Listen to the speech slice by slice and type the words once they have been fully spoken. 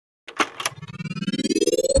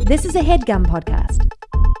This is a HeadGum podcast.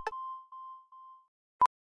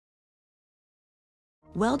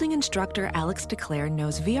 Welding instructor Alex DeClaire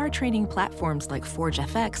knows VR training platforms like Forge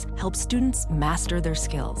FX help students master their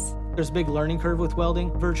skills. There's a big learning curve with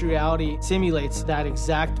welding. Virtual reality simulates that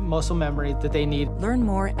exact muscle memory that they need. Learn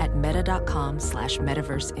more at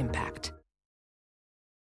meta.com/metaverseimpact.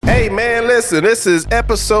 Hey man, listen, this is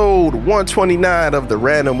episode 129 of the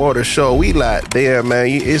Random Order Show. We locked there, man.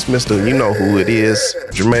 It's Mr. You know who it is.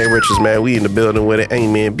 Jermaine Richards, man. We in the building with it.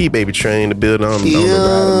 Amen. B-Baby Train in the building on the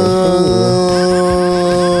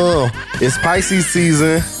ride. It's Pisces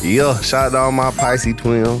season. Yeah, shout out to all my Pisces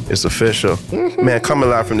twins. It's official. Man, coming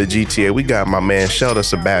live from the GTA, we got my man Sheldon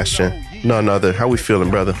Sebastian. None other. How we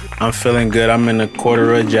feeling, brother? I'm feeling good. I'm in a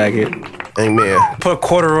corduroy jacket. Amen. Put a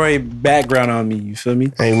corduroy background on me, you feel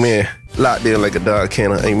me? Amen. Locked in like a dog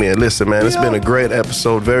kennel. Amen. Listen, man, it's been a great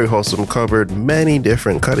episode. Very wholesome. Covered many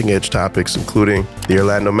different cutting edge topics, including the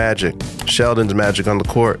Orlando Magic, Sheldon's Magic on the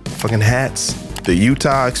court, fucking hats, the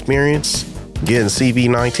Utah experience, getting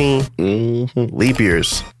CV19, leap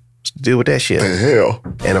years. Let's deal with that shit. Hell.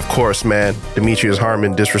 And of course, man, Demetrius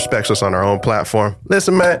Harmon disrespects us on our own platform.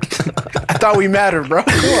 Listen, man. I thought we mattered, bro.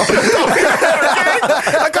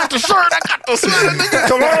 I got the shirt. I got the sweater. Nigga.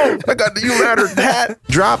 Come on. I got the You Matter hat.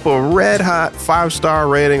 Drop a red hot 5-star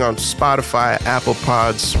rating on Spotify, Apple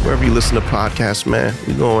Pods, wherever you listen to podcasts, man.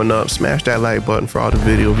 We going up. Smash that like button for all the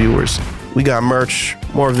video viewers. We got merch,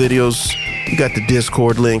 more videos. We got the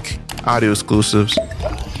Discord link, audio exclusives,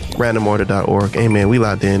 randomorder.org. Amen. We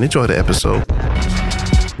locked in. Enjoy the episode.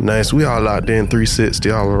 Nice. We all locked in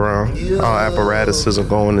 360 all around. All apparatuses are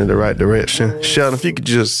going in the right direction. Sheldon, if you could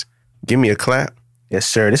just give me a clap. Yes,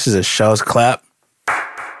 sir. This is a show's clap.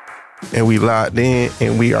 And we locked in,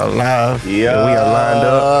 and we are live, and we are lined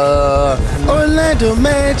up. Orlando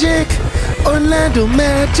Magic. Orlando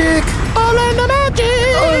Magic. Orlando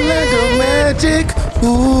Magic. Orlando Magic.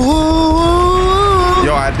 Ooh.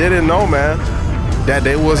 Yo, I didn't know, man, that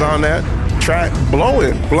they was on that track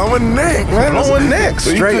blowing neck, man. Blowing neck,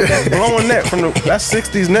 straight blowing neck from the, that's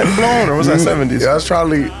 60s neck blowing, or was that 70s? Yeah, that's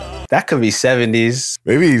probably... That could be 70s.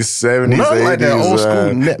 Maybe 70s, Nothing 80s. like that old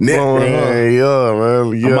school net blowing. Yeah,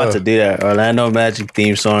 man. Yeah. I'm about to do that. Orlando Magic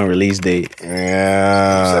theme song release date.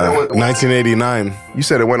 Yeah. 1989. You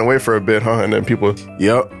said it went away for a bit, huh? And then people...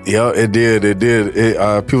 Yep, it did.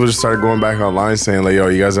 People just started going back online saying, like, yo,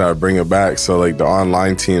 you guys gotta bring it back. So, like, the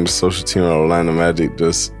online team, the social team of Orlando Magic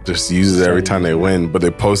just uses it every time they win. But they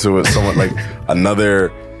posted with someone, like,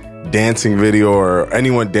 another dancing video or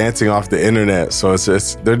anyone dancing off the internet. So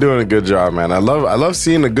it's they're doing a good job, man. I love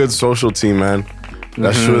seeing a good social team, man.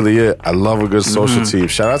 That's really it. I love a good social team.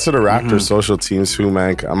 Shout out to the Raptors social teams too,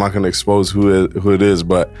 man. I'm not gonna expose who it is,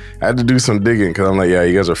 but I had to do some digging because I'm like, yeah,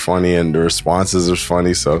 you guys are funny and the responses are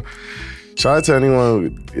funny. So shout out to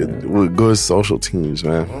anyone with good social teams,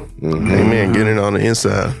 man. Amen. Getting on the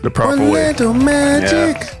inside the proper Orlando way.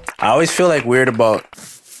 Magic. Yeah. I always feel like weird about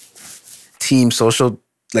team social,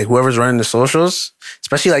 like whoever's running the socials,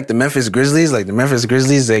 especially like the Memphis Grizzlies. Like the Memphis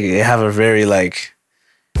Grizzlies, they have a very like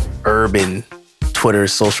urban Twitter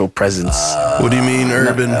social presence. What do you mean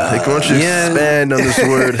urban? Like, why don't you expand on this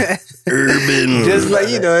word? Urban. Just like,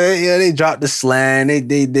 they drop the slang,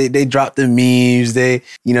 they drop the memes. The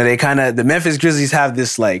Memphis Grizzlies have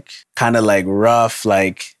this like kind of like rough,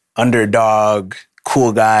 like underdog,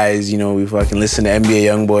 cool guys, we fucking listen to NBA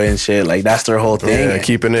Youngboy and shit. Like, that's their whole thing. Yeah,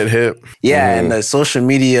 keeping it hip. Yeah, and the social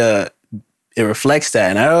media, it reflects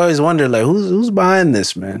that. And I always wonder, like, who's behind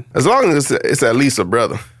this, man? As long as it's at least a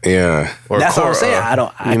brother. Yeah. Or that's what I'm saying. I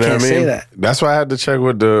can't say that. That's why I had to check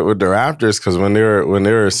with the Raptors, because when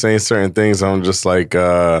they were saying certain things, I'm just like,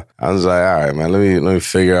 I was like, all right, man, let me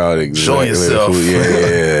figure out exactly. Show yourself.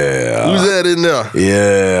 Yeah. Who's that in there?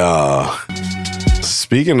 Yeah.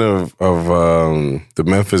 Speaking of the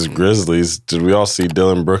Memphis Grizzlies, did we all see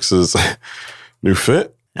Dylan Brooks's new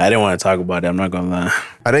fit? I didn't want to talk about it. I'm not gonna lie.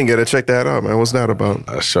 I didn't get to check that out, man. What's that about?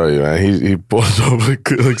 I'll show you, man. He pulled up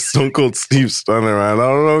like Stone Cold Steve Stunner, man. I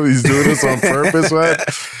don't know if he's doing this on purpose, man.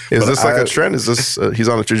 Is this like a trend? Is this he's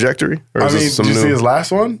on a trajectory? Or is this some did you new... see his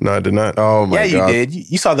last one? No, I did not. Oh my god! Yeah, you did.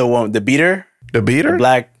 You saw the beater, the beater,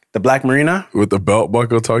 the black Marina with the belt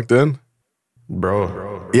buckle tucked in. Bro.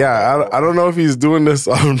 Yeah, I don't know if he's doing this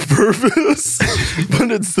on purpose, but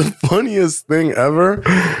it's the funniest thing ever.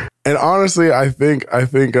 And honestly, I think I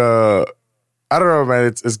don't know, man.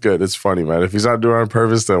 It's good. It's funny, man. If he's not doing it on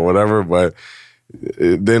purpose, then whatever. But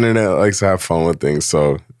the internet likes to have fun with things.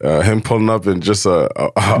 So him pulling up in just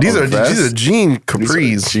these are jean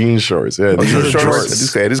capris, jean shorts. Yeah, these are shorts.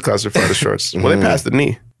 These classified as shorts. Well, they passed the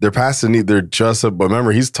knee. They're past the knee. They're just above.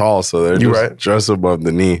 Remember, he's tall, so they're just above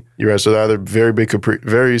the knee. You're right. So they're either very big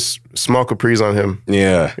very small capris on him.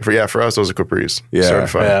 Yeah. For us, those are capris. Yeah.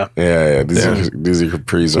 Certified. Yeah. These are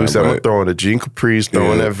capris. So I'm throwing the jean capris,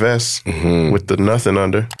 throwing that vest with the nothing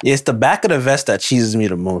under. Yeah, it's the back of the vest that cheeses me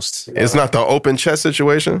the most. It's not the open chest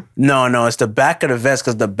situation? No, it's the back of the vest,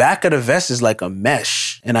 because the back of the vest is like a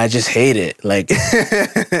mesh, and I just hate it. Like,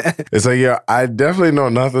 it's like, yeah, I definitely know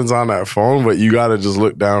nothing's on that phone, but you got to just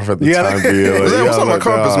look down for the time being. Like, what's on my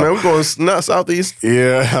compass, man? We're going southeast.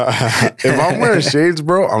 Yeah. If I'm wearing shades,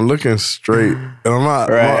 bro, I'm looking straight. And I'm not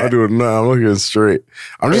doing nothing. I'm looking straight.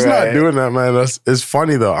 I'm just not doing that, man. It's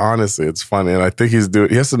funny, though. Honestly, it's funny. And I think he has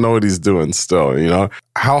to know what he's doing still, you know?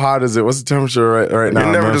 How hot is it? What's the temperature right now?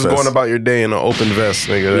 You're never just going about your day in an open vest,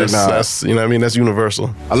 nigga. That's you know what I mean? That's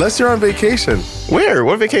universal. Unless you're on vacation. Where?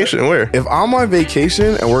 What vacation? Where? If I'm on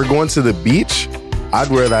vacation and we're going to the beach, I'd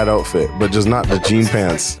wear that outfit, but just not the jean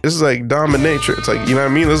pants. This is like dominatrix. It's like, you know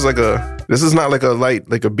what I mean? This is not like a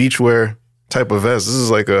beachwear type of vest. This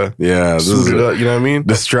is like a suited up, you know what I mean?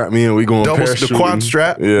 The strap me and we going parachuting. The quad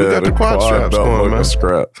strap. Yeah, we got the quad straps going, man.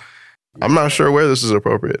 Strap. I'm not sure where this is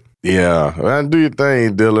appropriate. Yeah, man, do your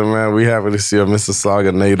thing, Dylan, man. We happy to see a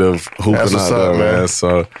Mississauga native hooping out there, man.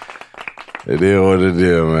 So it is what it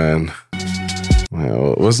is, man.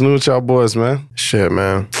 What's new with y'all boys, man? Shit,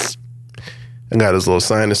 man. I got this little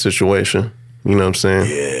sinus situation. You know what I'm saying?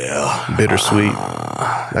 Yeah. Bittersweet.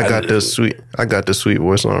 I got this sweet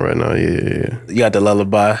voice on right now. Yeah. You got the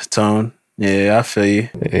lullaby tone. Yeah, I feel you.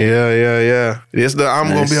 Yeah. It's the I'm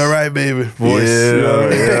gonna be all right, baby voice.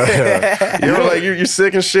 Yeah. You know, like you're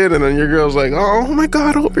sick and shit, and then your girl's like, oh my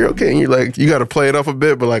God, I hope you're okay. And you're like, you gotta play it up a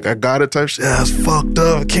bit, but like, I got it type shit. Yeah, it's fucked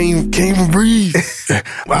up. I can't even breathe.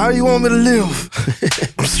 Well, how you want me to live?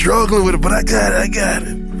 I'm struggling with it, but I got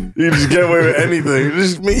it. You just get away with anything.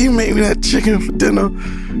 You made me that chicken for dinner.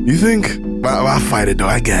 You think? I'll fight it though.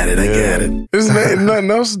 I got it. There's nothing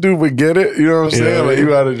else to do but get it. You know what I'm saying? Like, you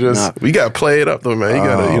gotta just... we gotta play it up though, man. You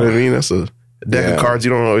gotta, you know what I mean? That's a deck of cards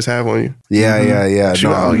you don't always have on you. Yeah.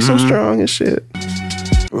 You're so strong and shit.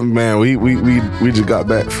 Man, we just got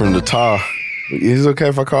back from the TA. Is it okay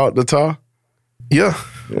if I call it the TA? Yeah.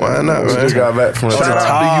 Why not, man? We just got back from the Shout TA.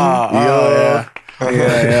 out to you.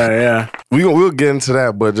 Yeah. We'll get into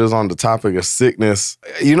that, but just on the topic of sickness,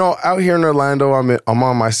 you know, out here in Orlando, I'm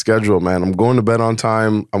on my schedule, man. I'm going to bed on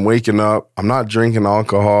time. I'm waking up. I'm not drinking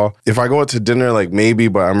alcohol. If I go out to dinner, like maybe,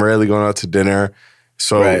 but I'm rarely going out to dinner.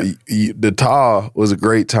 So the TA was a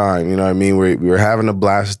great time. You know what I mean? We were having a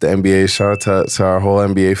blast with the NBA. Shout out to our whole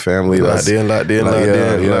NBA family. Locked in.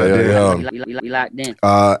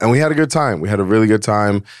 And we had a good time. We had a really good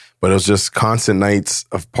time. But it was just constant nights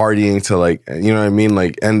of partying to, like, you know what I mean?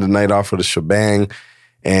 Like, end the night off with a shebang.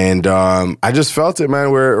 And I just felt it,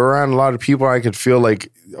 man. We're around a lot of people. I could feel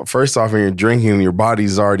like, first off, when you're drinking, your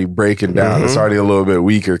body's already breaking down. Mm-hmm. It's already a little bit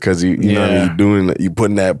weaker because you know what I mean? You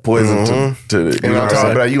putting that poison to the, and I'm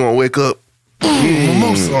talking about you gonna wake up.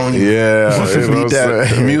 Mimosa on you. Yeah, beat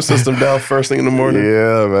that immune system down first thing in the morning.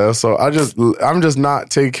 Yeah, man. So I'm just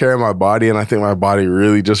not taking care of my body, and I think my body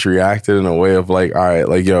really just reacted in a way of like, all right,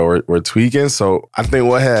 like, yo, we're tweaking. So I think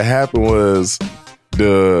what had happened was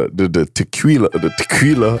the tequila.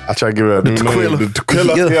 I try to give it the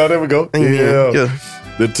tequila. Yeah, there we go. Yeah.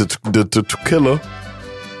 The tequila.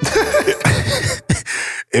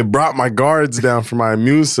 It brought my guards down for my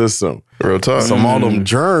immune system. Real talk. Some all them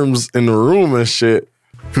germs in the room and shit.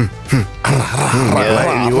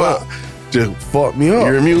 Lighting you up. Just fucked me up.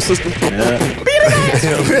 Your immune system.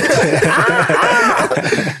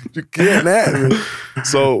 You getting at me.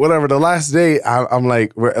 So whatever. The last day, I'm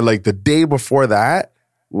like the day before that,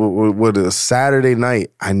 with a Saturday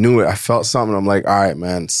night, I knew it. I felt something. I'm like, all right,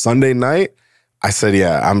 man. Sunday night, I said,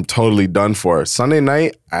 yeah, I'm totally done for. Sunday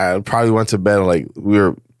night, I probably went to bed like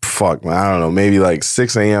man, I don't know, maybe like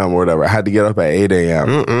 6 a.m. or whatever. I had to get up at 8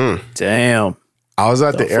 a.m. Damn. I was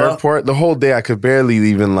at the airport the whole day. I could barely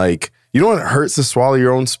even like, you know when it hurts to swallow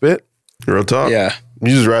your own spit? Real talk. Yeah. You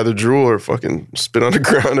just rather drool or fucking spit on the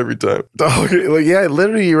ground every time. Okay, like, yeah,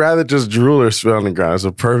 literally you rather just drool or spit on the ground. It's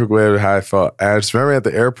a perfect way of how I felt. And I just remember at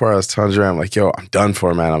the airport, I was telling Jerry, I'm like, yo, I'm done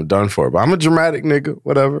for, man. I'm done for. But I'm a dramatic nigga,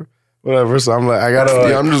 whatever. So I'm like, I gotta.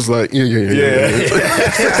 Yeah, I'm just like, yeah.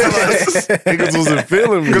 Niggas wasn't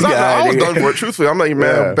feeling me. Because I was done for it, truthfully. I'm like,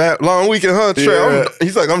 man, bad, long weekend, huh? Trey,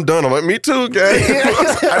 he's like, I'm done. I'm like, me too, guys.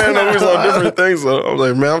 I didn't know we was on different things. So I was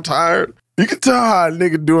like, man, I'm tired. You can tell how a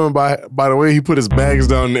nigga doing by the way he put his bags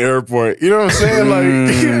down in the airport. You know what I'm saying? Like,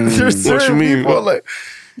 there's what you mean? People, like,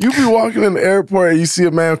 you be walking in the airport and you see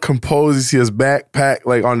a man composed, you see his backpack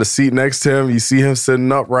like on the seat next to him, you see him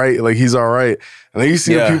sitting upright, like he's all right. And then you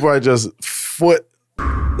see the people are just foot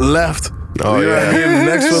left. Oh, you know what I mean?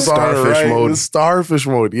 Next was on the Starfish right. mode. The starfish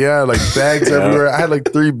mode. Yeah, like bags everywhere. I had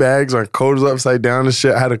like 3 bags on, coats upside down and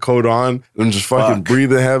shit. I had a coat on and just fucking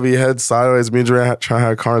breathing heavy, head sideways. Me and Dre trying to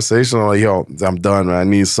have a conversation. I'm like, yo, I'm done, man. I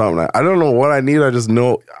need something. I don't know what I need. I just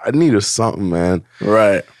know I needed something, man.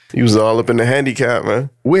 Right. He was all up in the handicap, man.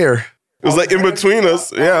 Where? It was like in between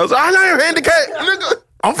us. Yeah, I was like, I'm not handicapped, nigga.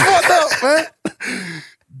 I'm fucked up, man.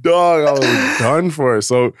 Dog, I was done for it.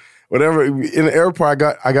 So whatever, in the airport,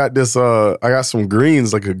 I got this, I got some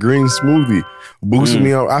greens, like a green smoothie, boosted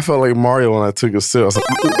me up. I felt like Mario when I took a sip. I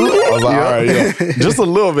was like, all right, yeah. Just a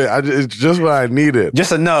little bit. It's just what I needed.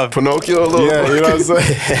 Just enough. Pinocchio a little. Yeah, you know what I'm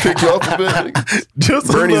saying? Pick you up a bit. Just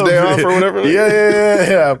Bernie's a day little off bit. or whatever.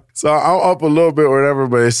 Yeah. So I'm up a little bit or whatever,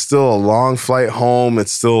 but it's still a long flight home.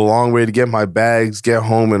 It's still a long way to get my bags, get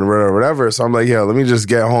home and whatever. So I'm like, yeah, let me just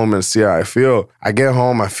get home and see how I feel. I get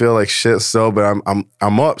home, I feel like shit still, but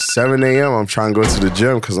I'm up 7 a.m. I'm trying to go to the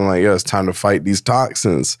gym because I'm like, yeah, it's time to fight these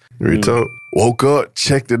toxins. Woke up,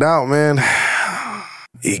 checked it out, man.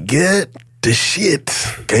 It get the shit.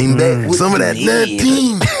 Came back with some of that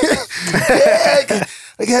 19. Yeah,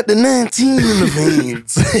 I got the 19 in the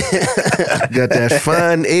veins. Got that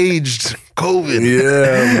fine aged COVID.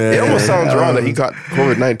 Yeah, man. It almost sounds wrong that he got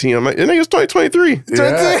COVID-19. I'm like, I think it's 2023.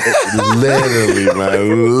 Yeah, literally,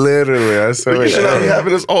 man. Literally. I said, You should not be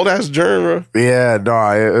having this old ass germ, bro. yeah,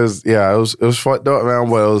 no, it was fucked up, man.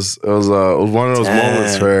 But it was one of those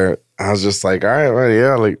moments where I was just like, all right, man,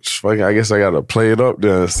 yeah, like, fucking, I guess I gotta play it up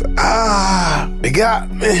then. They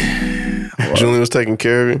got me. Julian was taking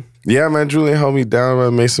care of you. Yeah, man, Julian held me down,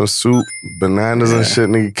 man, made some soup, bananas and shit.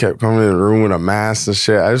 Nigga kept coming in the room with a mask and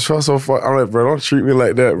shit. I just felt so fucked. I'm like, bro, don't treat me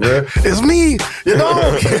like that, bro. It's me, you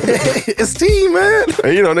know? It's team, man.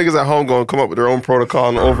 And you know, niggas at home going to come up with their own protocol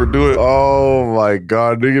and overdo it. Oh my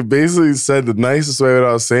God, nigga basically said the nicest way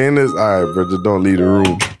without saying this. All right, bro, just don't leave the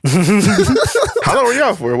room. How long were you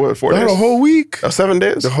out for? What, 4 days? The whole week. 7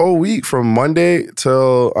 days? The whole week from Monday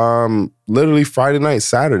till literally Friday night,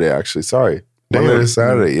 Saturday, actually. Sorry. Monday to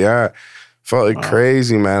Saturday, yeah. Felt like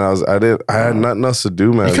crazy, man. I had nothing else to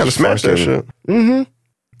do, man. You kind of smashed that shit.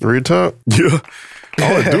 Mm-hmm. Real talk. Yeah.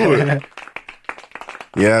 I would do it.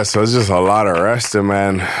 Yeah, so it's just a lot of resting,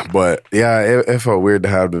 man. But yeah, it felt weird to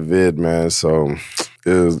have the vid, man. So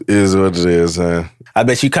it is what it is, man. I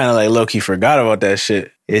bet you kind of like low-key forgot about that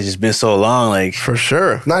shit. It's just been so long, like. For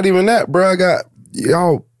sure. Not even that, bro. I got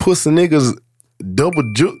y'all pussy niggas double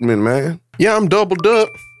jukement, man. Yeah, I'm doubled up.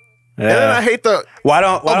 Yeah. And then I hate the... Why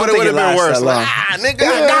don't but think it would it have been lasts worse. that long? Like, nigga,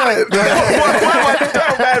 I got it. What am I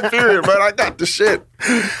down bad period, man? I got the shit.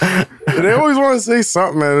 They always want to say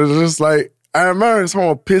something, man. It's just like, I remember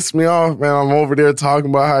someone pissed me off, man. I'm over there talking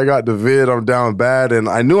about how I got the vid. I'm down bad. And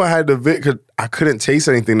I knew I had the vid because I couldn't taste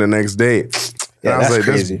anything the next day. Yeah, I was that's like,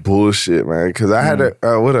 crazy. that's bullshit, man. Because I had to,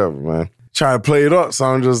 whatever, man. Try to play it up. So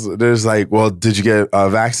I'm just, there's like, well, did you get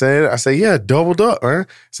vaccinated? I say, yeah, doubled up, man.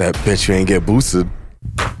 I said, I bet you ain't get boosted.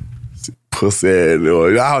 Pussy ass,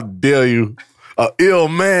 Lord. How dare you? A ill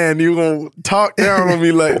man, you gonna talk down on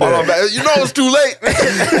me like that? You know it's too late.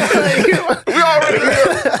 We already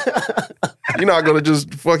here. You're not gonna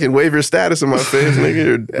just fucking wave your status in my face, nigga.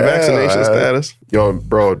 Your vaccination status. Yo,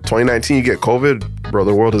 bro, 2019, you get COVID, bro,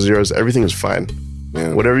 the world is yours. Everything is fine.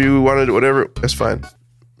 Yeah. Whatever you wanted, whatever, that's fine.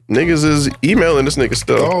 Niggas is emailing this nigga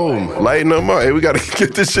still. Oh. Lighten them up. Hey, we gotta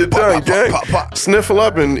get this shit done, gang. Sniffle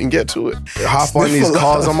up and get to it. Hop on these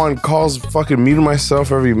calls. I'm on calls fucking muting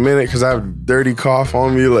myself every minute because I have dirty cough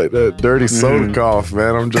on me, like that dirty soda cough,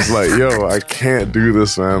 man. I'm just like, yo, I can't do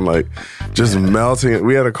this, man. Like, just melting.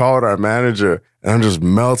 We had a call with our manager, and I'm just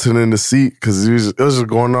melting in the seat because it was just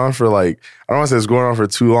going on for like, I don't want to say it's going on for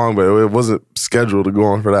too long, but it wasn't scheduled to go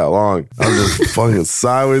on for that long. I'm just fucking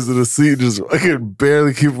sideways in the seat, just fucking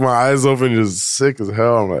barely keeping my eyes open, just sick as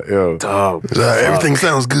hell. I'm like, yo. Everything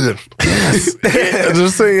sounds good. Yes.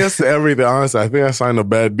 Just saying yes to everything. Honestly, I think I signed a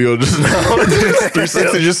bad deal just now.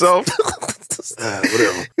 360 yourself.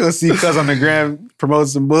 Whatever. You gonna see cuz on the gram promote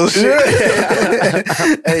some bullshit.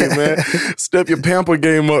 Hey, man. Step your pamper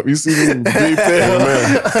game up. You see me big pamper,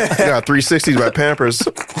 man. You got 360s by Pampers.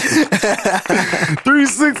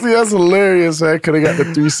 360, that's hilarious, man. Could have got the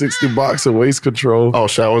 360 box of waist control. Oh,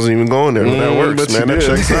 shit, I wasn't even going there. But that works, but you man. That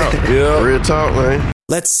did. checks out. Yeah. Real talk, man.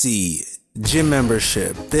 Let's see. Gym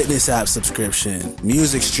membership, fitness app subscription,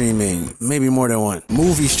 music streaming, maybe more than one.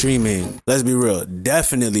 Movie streaming, let's be real,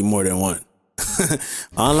 definitely more than one.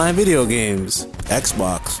 Online video games,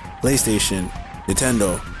 Xbox, PlayStation,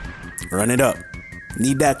 Nintendo. Run it up.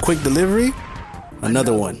 Need that quick delivery?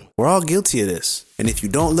 Another one. We're all guilty of this. And if you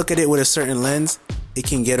don't look at it with a certain lens, it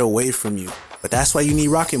can get away from you. But that's why you need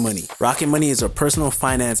Rocket Money. Rocket Money is a personal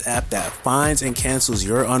finance app that finds and cancels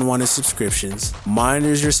your unwanted subscriptions,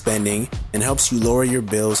 monitors your spending, and helps you lower your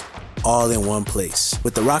bills all in one place.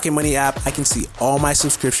 With the Rocket Money app, I can see all my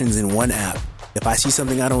subscriptions in one app. If I see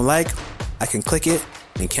something I don't like, I can click it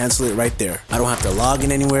and cancel it right there. I don't have to log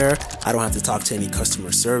in anywhere. I don't have to talk to any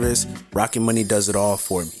customer service. Rocket Money does it all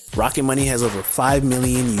for me. Rocket Money has over 5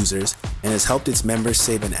 million users and has helped its members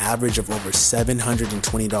save an average of over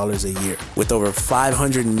 $720 a year, with over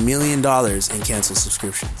 $500 million in canceled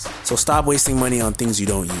subscriptions. So stop wasting money on things you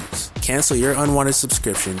don't use. Cancel your unwanted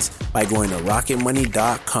subscriptions by going to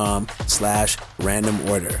rocketmoney.com/random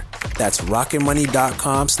order. That's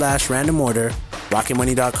rocketmoney.com/random order.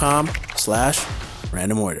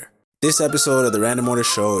 rocketmoney.com/random order. This episode of the Random Order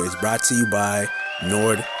Show is brought to you by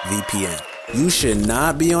NordVPN. You should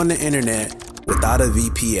not be on the internet without a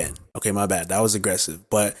VPN. Okay, my bad. That was aggressive.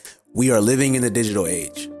 But we are living in the digital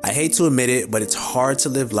age. I hate to admit it, but it's hard to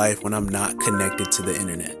live life when I'm not connected to the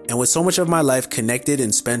internet. And with so much of my life connected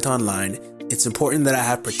and spent online, it's important that I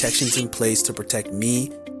have protections in place to protect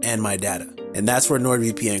me and my data. And that's where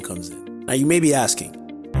NordVPN comes in. Now, you may be asking,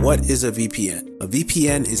 what is a VPN? A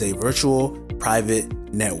VPN is a virtual private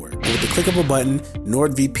network. And with the click of a button,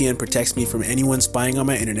 NordVPN protects me from anyone spying on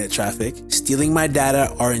my internet traffic, stealing my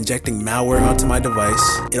data, or injecting malware onto my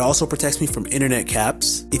device. It also protects me from internet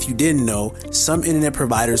caps. If you didn't know, some internet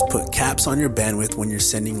providers put caps on your bandwidth when you're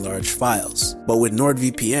sending large files. But with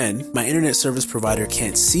NordVPN, my internet service provider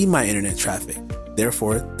can't see my internet traffic.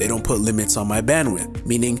 Therefore, they don't put limits on my bandwidth,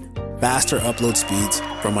 meaning faster upload speeds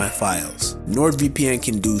for my files. NordVPN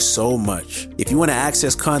can do so much. If you want to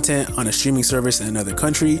access content on a streaming service in another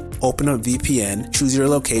country, open up VPN, choose your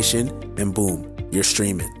location, and boom, you're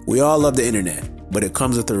streaming. We all love the internet, but it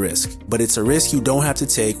comes with a risk. But it's a risk you don't have to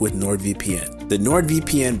take with NordVPN. The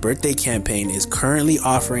NordVPN birthday campaign is currently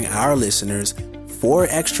offering our listeners 4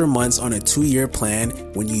 extra months on a 2-year plan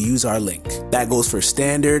when you use our link. That goes for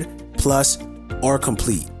standard, plus, or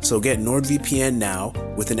complete. So get NordVPN now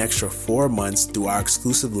with an extra 4 months through our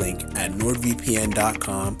exclusive link at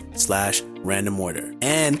nordvpn.com/random order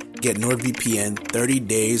and get NordVPN 30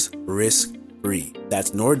 days risk free. That's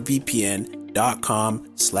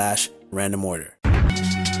nordvpn.com/random order.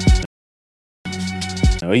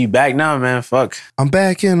 Oh, you back now, man? Fuck. I'm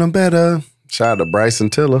back and I'm better. Shout out to Bryson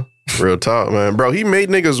Tiller. Real talk, man. Bro, he made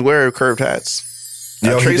niggas wear curved hats.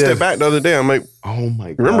 Yo, I traced it back the other day. I'm like, oh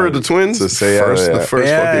my God. Remember the twins? To say the first fucking people.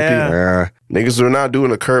 Yeah. Niggas were not doing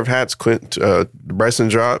the curved hats. Bryson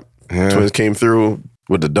dropped. Yeah. Twins came through.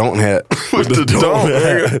 With the don't hat. With the don't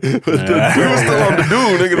hat. We was still on the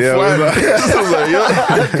dude, nigga. The flag. I was like, yo.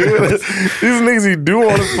 These niggas he do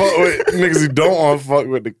want to fuck with. Niggas he don't want to fuck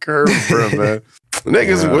with the curve brim, man.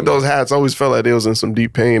 Niggas with those hats always felt like they was in some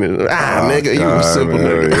deep pain. And nigga, you was simple,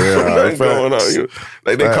 nigga. Nothing going on.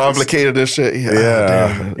 Like they complicated this shit.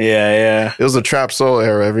 Yeah. It was a trap soul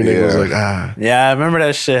era. Every nigga was like, Yeah, I remember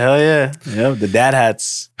that shit. Hell yeah. Yep, the dad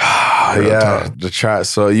hats. Yeah, the trap.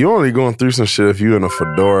 So you only going through some shit if you in a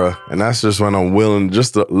fedora, and that's just when I'm willing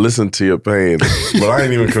just to listen to your pain. But I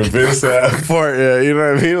ain't even convinced that part yet. You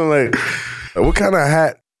know what I mean? I'm like, what kind of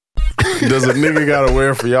hat does a nigga gotta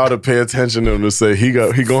wear for y'all to pay attention to him to say he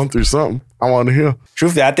going through something? I want to hear.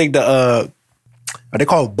 Truthfully, I think are they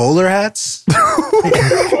called bowler hats?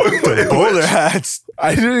 Bowler hats.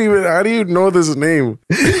 How do you know this name?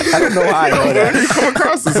 I don't know how I know that. You come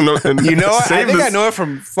across this nothing. You know what? I think I know it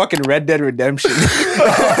from fucking Red Dead Redemption. You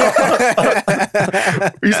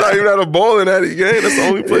saw even at a bowling alley game. That's the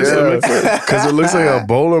only place that makes sense. Because it looks like a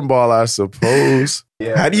bowling ball, I suppose.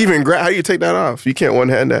 Yeah. How do you even how do you take that off? You can't one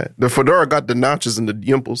hand that. The fedora got the notches and the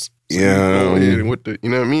dimples. So with the, you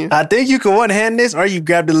know what I mean? I think you can one hand this, or you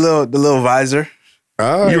grab the little visor.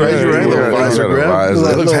 Oh, you're right. Little visor grab.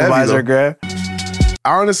 Little visor grab.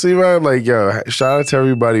 Honestly, man, like, yo, shout out to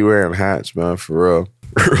everybody wearing hats, man, for real.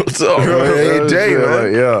 Real talk. Hey, Jay,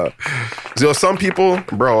 man. Yeah. So some people,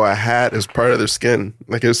 bro, a hat is part of their skin.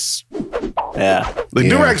 Like it's, the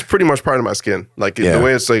do-rag's pretty much part of my skin. Like the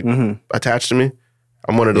way it's like attached to me.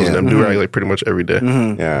 I'm one of those them do-rag like pretty much every day.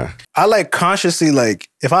 Yeah. I like consciously like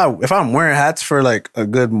if I'm wearing hats for like a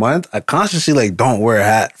good month, I consciously like don't wear a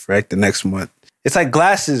hat for like the next month. It's like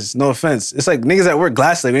glasses, no offense. It's like niggas that wear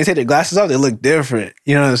glasses, like when they take their glasses off, they look different.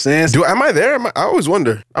 You know what I'm saying? Am I there? I always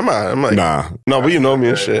wonder. I'm like, nah. No, but you know me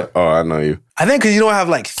and shit. Oh, I know you. I think because you don't have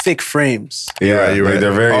like thick frames. Yeah, you're right.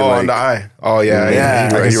 They're very on the eye. Oh, yeah.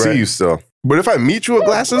 I can see you still. But if I meet you with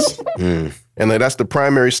glasses, and like that's the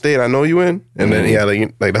primary state I know you in, and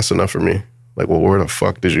then like that's enough for me. Like, well, where the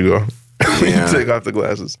fuck did you go? You take off the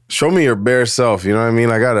glasses. Show me your bare self. You know what I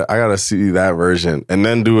mean? I gotta see that version, and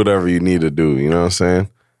then do whatever you need to do. You know what I'm saying?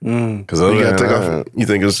 Because You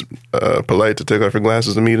think it's polite to take off your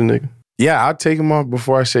glasses to meet a nigga? Yeah, I'll take them off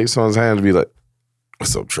before I shake someone's hand and be like,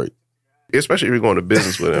 "What's up, Trey?" Especially if you're going to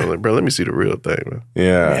business with him. Like, bro, let me see the real thing, man.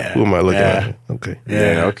 Yeah. Who am I looking at? Okay.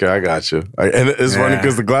 Yeah, okay, I got you. And it's funny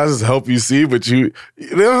because the glasses help you see, but they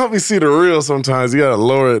don't help you see the real sometimes. You got to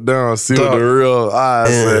lower it down, see what the real eyes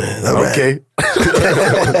say. Okay.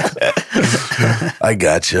 I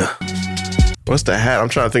got you. What's the hat? I'm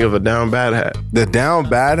trying to think of a down bad hat. The down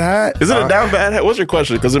bad hat? Is it a down bad hat? What's your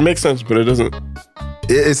question? Because it makes sense, but it doesn't.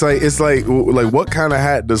 It's like what kind of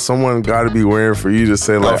hat does someone got to be wearing for you to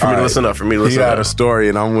say like for me to listen up? For me to listen up. He got up. a story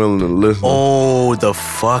and I'm willing to listen. Oh, the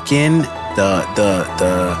fucking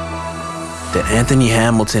the Anthony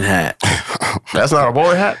Hamilton hat. That's not a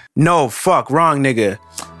boy hat? No, fuck, wrong nigga.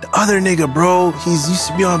 The other nigga, bro, he's used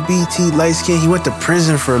to be on BT, light skin. He went to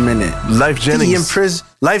prison for a minute. Life Jennings. He in prison.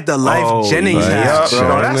 Life Jennings hat, bro.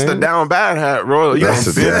 Bro, that's the down bad hat, bro. You have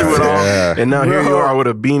been through it all, and now here you are with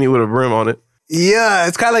a beanie with a brim on it. Yeah,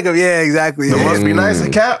 it's kind of like exactly. The must be nice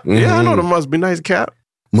cap. Mm-hmm. Yeah, I know the must be nice cap.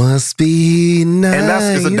 Must be nice. And that's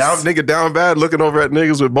it's a down nigga down bad looking over at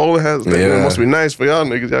niggas with bowling hats. Like, it must be nice for y'all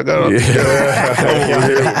niggas. Y'all got I'm over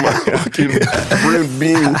here with my fucking brim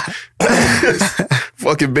beanie.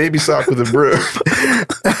 Fucking baby sock with a brim.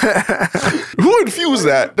 Who infused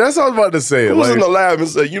that? That's what I was about to say. Who was in the lab and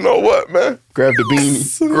said, you know what, man? Grab the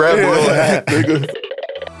beanie. Grab the little hat, nigga.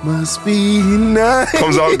 Must be nice.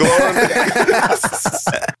 Comes out glowing.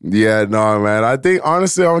 Yeah, no, man. I think,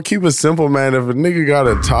 honestly, I'm going to keep it simple, man. If a nigga got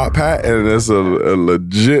a top hat and it's a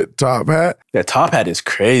legit top hat. That top hat is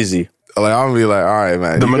crazy. Like, I'm going to be like, all right,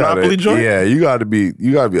 man. The Monopoly joint? Yeah, you got to be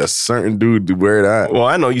a certain dude to wear that. Well,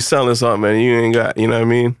 I know you selling something, man. You ain't got, you know what I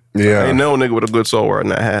mean? Yeah. Ain't no nigga with a good soul wearing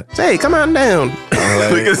that hat. Say, hey, come on down.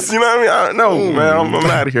 Because, you know what I mean? I don't know, man. I'm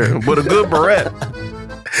out of here. But a good beret.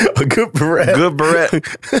 A good beret. Good beret.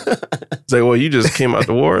 It's like, well, you just came out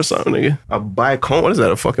the war or something, nigga. A bicone? What is that,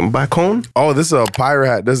 a fucking bicone? Oh, this is a pirate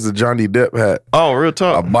hat. This is a Johnny Depp hat. Oh, real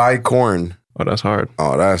talk. A bicorn. Oh, that's hard.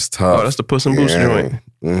 Oh, that's tough. Oh, that's the Puss in Boots joint.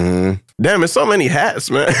 Mm-hmm. Damn, it's so many hats,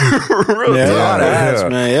 man. Real Yeah, talk. a lot of hats,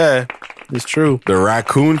 man. Yeah, it's true. The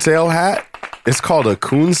raccoon tail hat. It's called a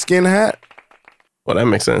coonskin hat. Well, that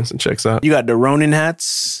makes sense. It checks out. You got the Ronin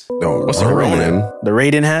hats. No, what's a Ronin? The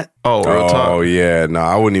Raiden hat. Oh, real talk. Oh, yeah. No,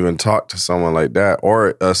 I wouldn't even talk to someone like that.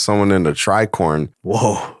 Or someone in the tricorn.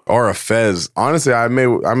 Whoa. Or a fez. Honestly, I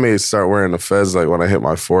may start wearing a fez like when I hit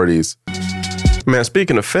my 40s. Man,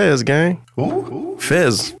 speaking of Fez, gang. Who?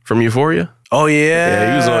 Fez from Euphoria. Oh, yeah.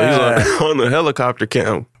 Yeah, he was on the helicopter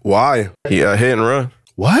cam. Why? He hit and run.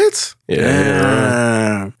 What? Yeah, hit and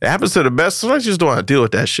run. It happens to the best. Sometimes you just don't want to deal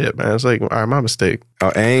with that shit, man. It's like, all right, my mistake. Oh,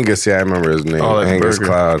 Angus. Yeah, I remember his name. Oh, like Angus burger.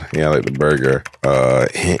 Cloud. Yeah, like the burger.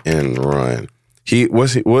 Hit and run.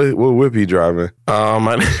 What whip he driving?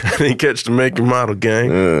 I didn't catch the make and model,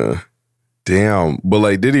 gang. Damn. But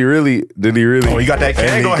like, did he really? Oh, he got that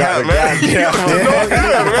Kango hat, man.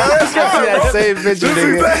 That same picture,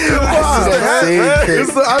 nigga.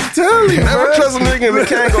 I'm telling you, Never trust a nigga in the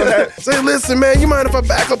Kango hat. Say, listen, man, you mind if I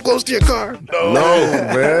back up close to your car? No,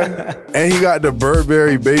 man. And he got the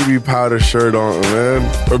Burberry baby powder shirt on,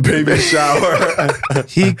 man. Or baby shower.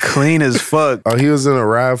 He clean as fuck. Oh, he was in a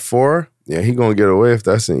RAV4? Yeah, he gonna get away if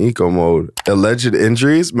that's in eco mode. Alleged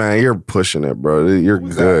injuries? Man, you're pushing it, bro. You're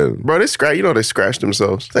good. Bro, they scratched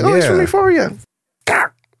themselves. It's like, oh, it's from Euphoria.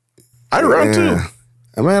 I'd run too.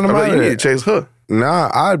 Man, I'm like, out you of need to it. chase her.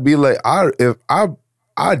 Nah, I'd be like,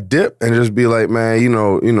 I'd dip and just be like, man, you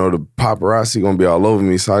know, the paparazzi gonna be all over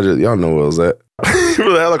me. So y'all know where it was at.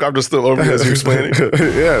 The helicopter's still over here as you explaining.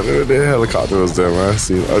 Yeah, the helicopter was there, man.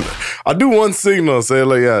 I do one signal, say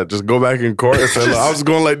like, yeah, just go back in court and say, look, I was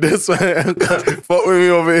going like this, man. Fuck with me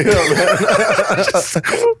over here, man.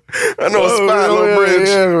 I know a spot, little bridge.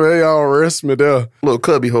 Yeah, man, y'all arrest me there. Little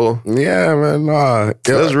cubby hole. Yeah, man, nah.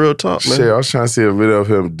 That's real talk, man. Shit, I was trying to see a video of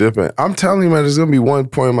him dipping. I'm telling you, man, there's gonna be one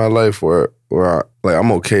point in my life where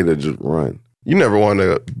I'm okay to just run. You never want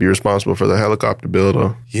to be responsible for the helicopter bill,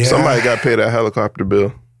 though. Yeah. Somebody got paid that helicopter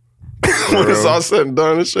bill. When it's all said and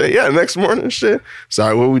done and shit. Yeah, next morning and shit.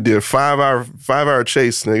 Sorry, what we did, 5 hour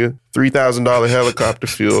chase, nigga. $3,000 helicopter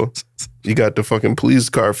fuel. You got the fucking police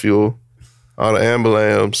car fuel, all the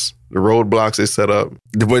ambulance, the roadblocks they set up.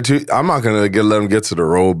 But I'm not gonna let them get to the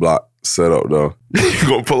roadblock setup though. You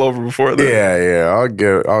gonna pull over before that? Yeah, I'll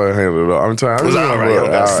handle it up. I'm trying.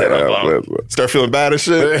 Start feeling bad and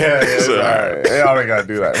shit. Yeah, all right. They already gotta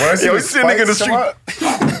do that. When I see we see a nigga in the street.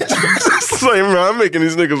 It's like, man, I'm making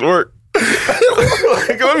these niggas work.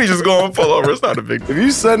 Let me just go and pull over. It's not a big deal. If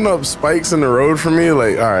you setting up spikes in the road for me,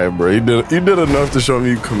 like, all right, bro, you did enough to show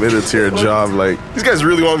me you committed to your job. Like, These guys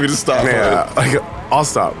really want me to stop. yeah, like, I'll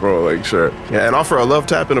stop, bro. Like, sure. Yeah, and offer a love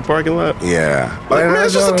tap in the parking lot. Yeah. Like, man,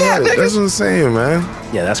 it's just a tap, nigga. That's what I'm saying, man.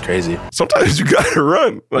 Yeah, that's crazy. Sometimes you gotta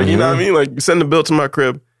run. Like, you know what I mean? Like, send the bill to my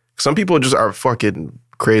crib. Some people just are fucking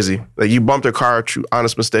crazy. Like, you bumped their car, true,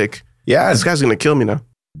 honest mistake. Yeah, This guy's gonna kill me now.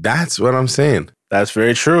 that's what I'm saying. That's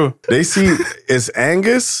very true. They see it's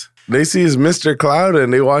Angus, they see it's Mr. Cloud,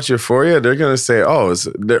 and they watch Euphoria. They're gonna say, "Oh,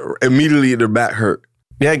 immediately their back hurt."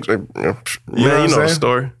 Yeah, what you know I'm the saying?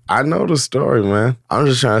 story. I know the story, man. I'm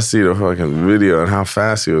just trying to see the fucking video and how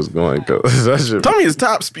fast he was going. Cause that shit, Tell me his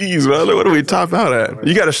top speeds, man. Like, what do we top out at?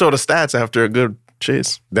 You got to show the stats after a good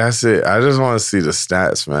chase. that's it. I just want to see the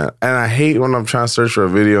stats, man. And I hate when I'm trying to search for a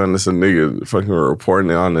video and it's a nigga fucking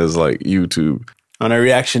reporting it on his like YouTube. On a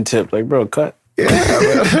reaction tip, like, bro, cut.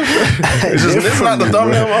 It's not the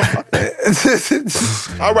thumbnail.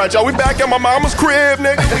 All right, y'all. We back at my mama's crib,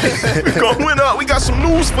 nigga. We going up. We got some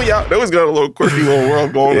news for y'all. They always got a little quirky little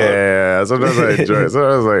world going on. Yeah, sometimes I enjoy it. Sometimes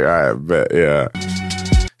I was like, all right, bet, yeah.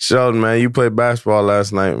 Sheldon, man, you played basketball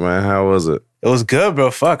last night, man. How was it? It was good,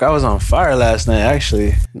 bro. Fuck, I was on fire last night,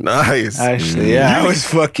 actually. Nice. Yeah, I was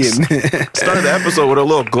fucking... Started the episode with a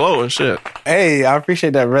little glow and shit. Hey, I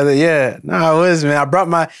appreciate that, brother. Yeah. No, I was, man. I brought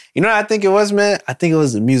my... You know what I think it was, man? I think it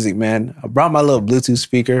was the music, man. I brought my little Bluetooth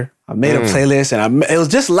speaker. I made a playlist, and it was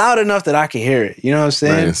just loud enough that I could hear it. You know what I'm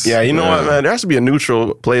saying? Nice. Yeah, you know what, man? There has to be a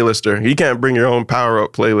neutral playlister. You can't bring your own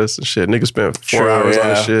power-up playlist and shit. Niggas spend 4 hours on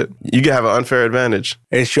this shit. You can have an unfair advantage.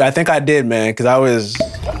 It's true. I think I did, man, because I was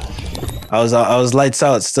lights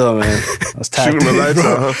out still, man. I was tapped Shooting the in, lights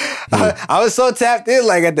bro. out, huh? I was so tapped in,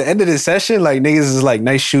 like at the end of the session, like niggas is like,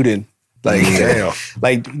 nice shooting. Like, Damn.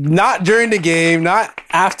 like not during the game, not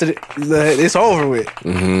after it's over with.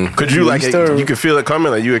 Could you, like, still- you could feel it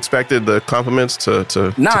coming? Like, you expected the compliments to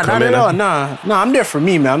come Not in? at all. Nah, I'm there for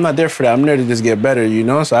me, man. I'm not there for that. I'm there to just get better, you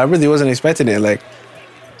know? So I really wasn't expecting it. Like,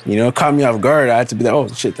 you know, it caught me off guard. I had to be like, oh,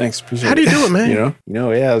 shit, thanks. Appreciate it. How do you do it, man? You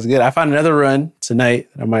know, yeah, it was good. I found another run tonight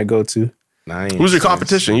that I might go to. Nice. Who's your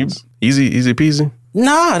competition? You easy peasy?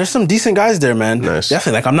 Nah, there's some decent guys there, man. Nice.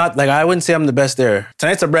 Definitely. Like, I'm not, like, I wouldn't say I'm the best there.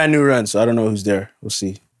 Tonight's a brand new run, so I don't know who's there. We'll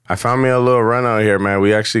see. I found me a little run out here, man.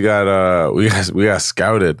 We actually got we got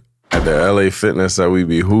scouted at the LA Fitness that we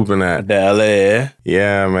be hooping at. The LA.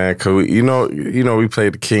 Yeah, man. Cause we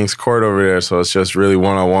played the Kings Court over there, so it's just really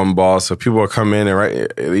one-on-one ball. So people will come in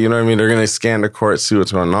and you know what I mean. They're gonna scan the court, see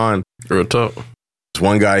what's going on. Real talk. There's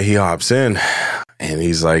one guy, he hops in, and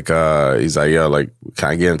he's like, yo, like, can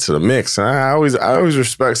I get into the mix? And I always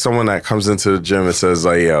respect someone that comes into the gym and says,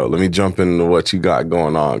 like, yo, let me jump into what you got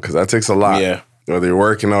going on, because that takes a lot. Yeah. Whether you're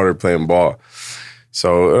working out or playing ball.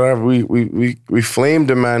 So we flamed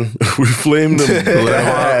him, man. We flamed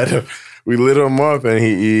him. We lit him up, and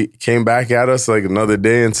he came back at us like another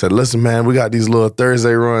day and said, listen, man, we got these little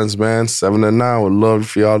Thursday runs, man, 7 to 9. Would love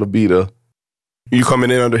for y'all to be there. You coming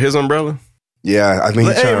in under his umbrella? Yeah, I think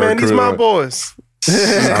Like, he's hey, trying to man, these recruit my him. boys.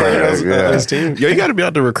 Yeah. His team. Yo, you got to be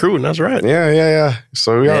out there recruiting. That's right. Yeah.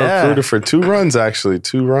 So we got Yeah. recruited for 2 runs, actually.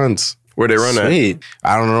 2 runs. Where they run at? Sweet.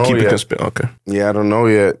 I don't know Keep it yet. conspiracy. Okay. Yeah, I don't know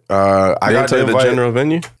yet. I I got got to the the invite. general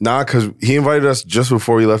venue. Nah, because he invited us just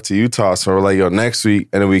before we left to Utah. So we're like, yo, next week.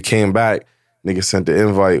 And then we came back. Nigga sent the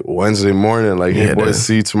invite Wednesday morning. Like, hey, Yeah, boys, damn.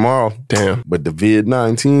 see you tomorrow. Damn. But the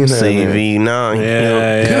COVID-19 had me. CV9.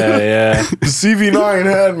 Yeah. CV9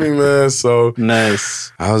 had me, man. So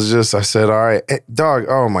Nice. I said, all right, hey, dog,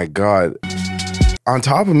 oh my God. On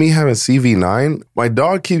top of me having CV9, my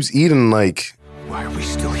dog keeps eating, like, Why are we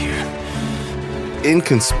still here?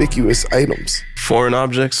 inconspicuous items. Foreign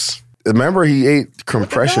objects. Remember, he ate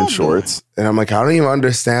compression shorts, and I'm like, I don't even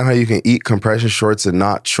understand how you can eat compression shorts and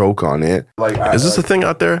not choke on it. Like, Is this a thing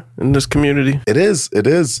out there in this community? It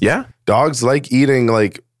is. Yeah. Dogs like eating,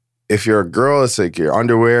 like, if you're a girl, it's like your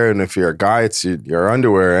underwear, and if you're a guy, it's your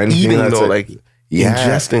underwear. Anything Eating that's though, like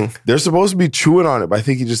ingesting. They're supposed to be chewing on it, but I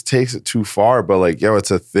think he just takes it too far. But like, yo,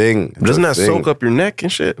 it's a thing. It's Doesn't a that thing. soak up your neck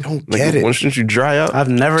and shit? Don't Like, get it. When shouldn't you dry out? I've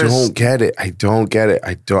never... Don't get it. I don't get it.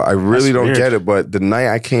 I really That's don't weird. get it. But the night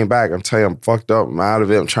I came back, I'm telling you, I'm fucked up. I'm out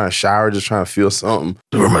of it. I'm trying to shower, just trying to feel something.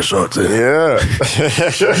 Where my shorts at? Yeah.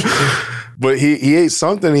 But he ate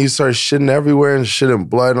something. He started shitting everywhere and shitting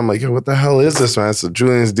blood. I'm like, yo, what the hell is this, man? So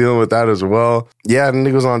Julian's dealing with that as well. Yeah, the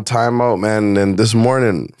nigga's on timeout, man. And then this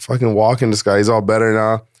morning, fucking walking this guy. He's all better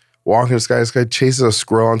now. Walking this guy chases a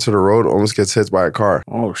squirrel onto the road, almost gets hit by a car.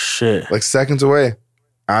 Oh, shit. Like seconds away.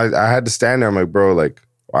 I had to stand there. I'm like, bro, like,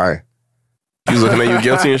 why? He's looking at you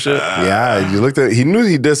guilty and shit. Yeah, he knew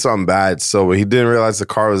he did something bad, so but he didn't realize the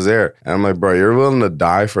car was there. And I'm like, bro, you're willing to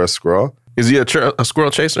die for a squirrel? Is he a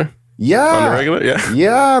squirrel chaser? Yeah. On the regular? Yeah.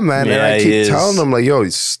 Yeah, man. Yeah, and I he keep is. telling them, like, yo,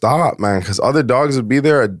 stop, man. Because other dogs would be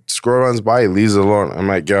there. A squirrel runs by, he leaves it alone. I'm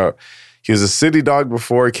like, yo, he was a city dog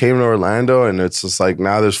before he came to Orlando. And it's just like,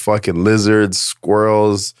 now there's fucking lizards,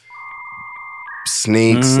 squirrels,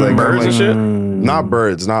 snakes. Like Birds and shit? Not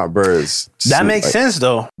birds. That makes Like, sense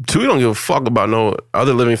though. Tui don't give a fuck about no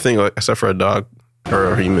other living thing except for a dog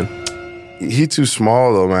or a human. He too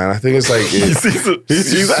small, though, man. I think it's like... He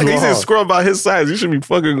sees a squirrel about his size. He should be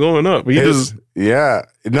fucking going up. Yeah.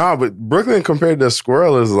 No, but Brooklyn compared to a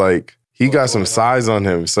squirrel is like... He got some size on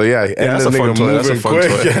him. So, yeah. And that's the a fun nigga toy. That's a moving fun quick.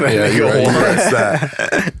 toy. And Yeah, the you're nigga right. wants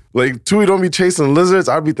that. Like, Tui don't be chasing lizards.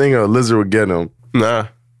 I'd be thinking a lizard would get him. Nah.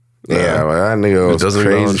 Yeah, but that nigga was doesn't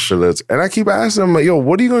crazy launch. for lizards. And I keep asking him, like, yo,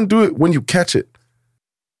 what are you going to do when you catch it?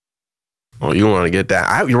 Oh, you want to get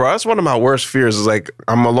that? That's one of my worst fears. Is like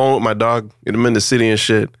I'm alone with my dog. I'm in the city and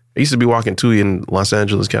shit. I used to be walking Tui in Los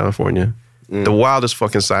Angeles, California. The wildest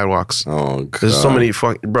fucking sidewalks. Oh, God. There's so many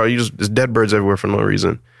there's dead birds everywhere for no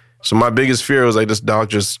reason. So my biggest fear was like this dog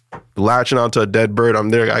just latching onto a dead bird. I'm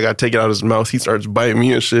there. I got to take it out of his mouth. He starts biting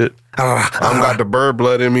me and shit. I've got the bird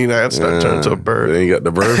blood in me. And I start turning into a bird. Then you got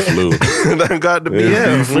the bird flu. And I got the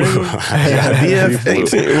BF. BF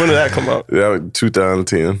 18. When did that come out? Yeah,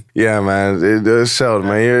 2010. Yeah, man. It Sheldon,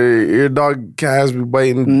 man. Your dog has be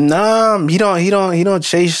biting. Nah, he don't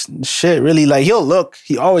chase shit really. Like he'll look.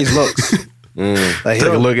 He always looks. Like Take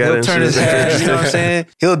a look at he'll it and turn shit. his head. You know what I'm saying?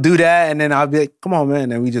 He'll do that, and then I'll be like, "Come on,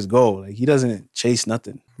 man!" And we just go. Like he doesn't chase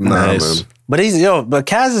nothing. Man. But but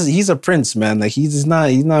Kaz he's a prince, man. Like he's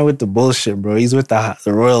not with the bullshit, bro. He's with the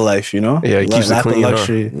royal life, you know. Yeah, he keeps it not clean, the huh?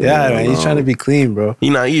 luxury. Yeah, man. He's trying to be clean, bro. He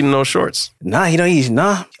not eating no shorts. Nah, he don't eat.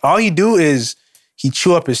 Nah, all he do is he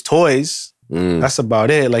chew up his toys. That's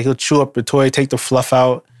about it. Like he'll chew up a toy, take the fluff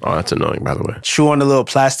out, Oh, that's annoying, by the way. chew on the little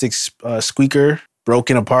plastic squeaker,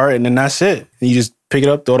 broken apart, and then that's it. And you just pick it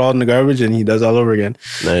up, throw it all in the garbage, and he does it all over again.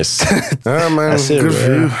 Nice. Yeah, man. That's it, Good for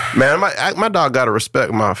bro. you. Man, my dog got to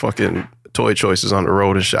respect my fucking toy choices on the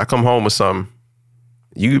road and shit. I come home with something.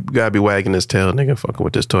 You got to be wagging his tail, nigga, fucking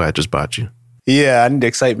with this toy I just bought you. Yeah, I need the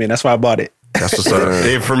excitement. That's why I bought it. That's what's up.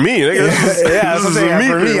 Hey, for me, nigga. That's what I'm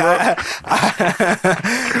saying. For me,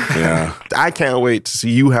 Yeah. I can't wait to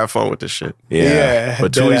see you have fun with this shit. yeah.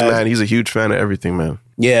 But dead Tui's, ass. man, he's a huge fan of everything, man.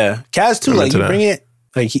 Yeah, Kaz too. I'm Like into you that. bring it,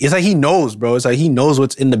 like it's like he knows, bro. It's like he knows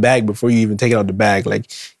what's in the bag before you even take it out the bag.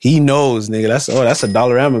 Like he knows, nigga. That's a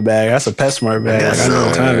Dollarama bag. That's a PetSmart bag. Like, I know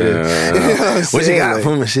what time it is. You know what I'm saying?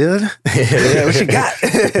 Like, Michelle? yeah, what you got?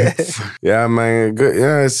 Yeah, man. Good.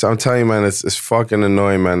 Yeah, I'm telling you, man, it's fucking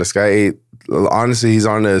annoying, man. This guy ate. Honestly, he's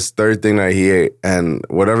on his third thing that he ate, and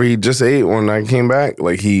whatever he just ate when I came back,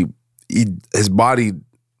 like his body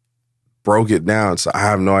broke it down. So I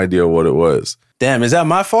have no idea what it was. Damn, is that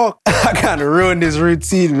my fault? I kind of ruined his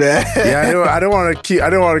routine, man. Yeah, I don't want to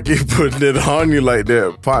keep putting it on you like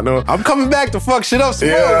that, partner. I'm coming back to fuck shit up some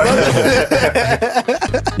more, brother.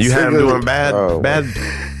 You had him doing bad Oh, habits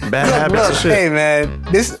and shit. Hey, man,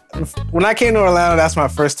 when I came to Orlando, that's my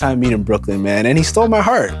first time meeting Brooklyn, man, and he stole my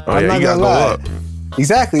heart. Oh, I'm yeah, not you gotta gonna go lie. up.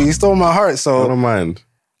 Exactly, he stole my heart. I So don't mind.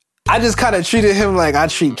 I just kind of treated him like I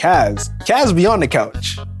treat Kaz. Kaz be on the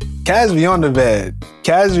couch. Kaz be on the bed.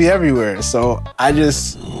 Kaz be everywhere. So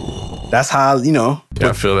that's how, you know. Yeah,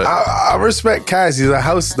 I feel that. I respect Kaz. He's a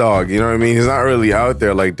house dog. You know what I mean? He's not really out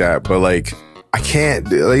there like that. But like, I can't.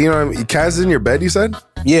 Like, you know what I mean? Kaz is in your bed, you said?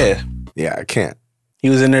 Yeah, Yeah, I can't.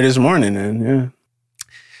 he was in there this morning, and yeah.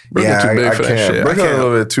 Brooklyn too big for that can't. shit. I Brooklyn a can't.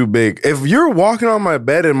 little bit too big. If you're walking on my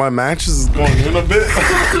bed and my mattress is going in a bit,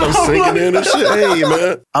 I'm sinking in and shit. Hey,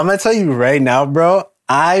 man. I'm gonna tell you right now, bro.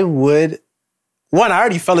 I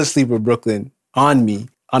already fell asleep with Brooklyn on me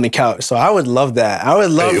on the couch, so I would love that. I would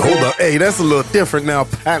love. Hey, hold up. Hey, that's a little different now,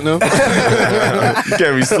 partner. You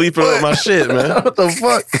can't be sleeping with my shit, man. What the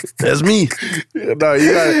fuck? That's me. No,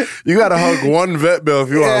 you gotta hug one vet bill if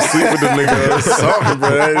you want to sleep with the nigga or something, bro.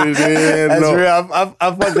 That's No. real.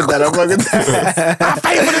 I fuck with that. I fuck with that. I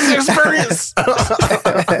paid for this experience.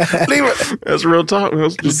 Leave it. That's real talk.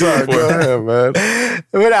 That's just Sorry, for go it. ahead, man.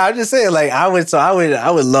 But I'm just saying, like, I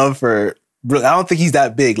would love for. I don't think he's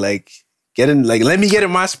that big. Like, let me get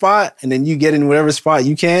in my spot, and then you get in whatever spot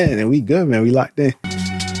you can, and then we good, man. We locked in.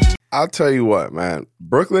 I'll tell you what, man.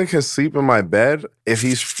 Brooklyn can sleep in my bed if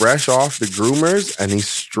he's fresh off the groomers and he's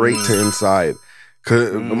straight to inside.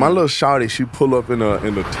 Cause my little shawty, she pull up in a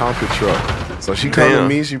Tonka truck. So she come to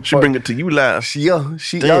me, she bring it to you last. She Damn,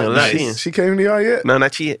 came to y'all yet? No,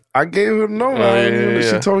 not yet. I gave her no, Oh, man. yeah.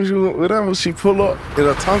 She told me whatever. She pull up in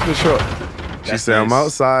a Tonka truck. She said, I'm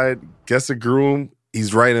outside, gets a groom,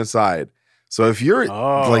 he's right inside. So if you're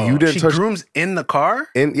like you didn't she touch grooms in the car.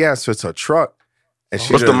 so it's a truck. And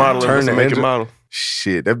she What's the just model? turned What's the the make and engine- model?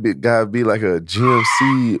 Shit, that big gotta be like a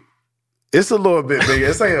GMC. It's a little bit bigger.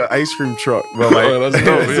 It's like an ice cream truck, but like Oh, that's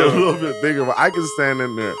dope, it's yeah. a little bit bigger. But I can stand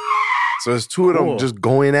in there. So there's two of them Cool. just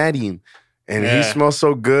going at him, and he Yeah. smells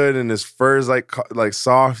so good, and his fur's like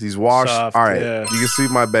soft. He's washed. Soft, All right, yeah. you can sleep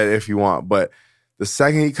in my bed if you want, but the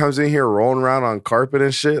second he comes in here rolling around on carpet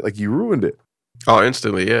and shit, like you ruined it Oh,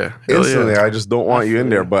 instantly, yeah. Hell instantly. yeah. I just don't want you in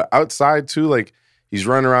there. But outside too, like he's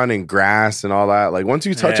running around in grass and all that. Like once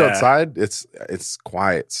you touch Yeah. outside, it's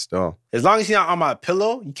quiet still. As long as you're not on my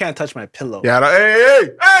pillow, you can't touch my pillow. Yeah, hey!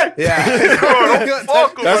 Yeah. Don't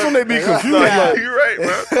fuck with That's me. when they be confused. Yeah. Like, You're right,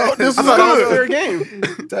 man. Oh, this I is thought it was good. fair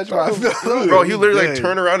game. Touch my pillow. Bro, he literally like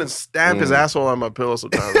turn around and stab his asshole on my pillow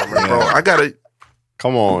sometimes. I'm like, bro, I gotta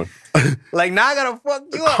Come on. Like, now I gotta fuck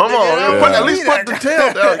you up. come nigga. on. I don't Man. wanna At least be put the that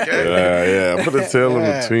tail down, guy. okay? Yeah. Put the tail in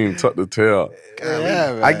Yeah. between. Tuck the tail.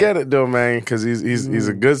 Yeah, man. I get it though, man, because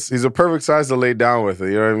he's a perfect size to lay down with it.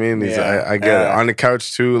 You know what I mean? Yeah. I get it. On the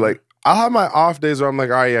couch too. Like I'll have my off days where I'm like,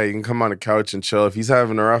 all right, yeah, you can come on the couch and chill. If he's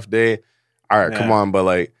having a rough day, all right, come Yeah. on. But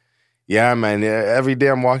like, yeah, man. Every day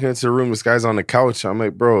I'm walking into the room, this guy's on the couch. I'm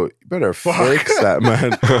like, bro, you better fix that,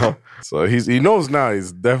 man. So he knows now.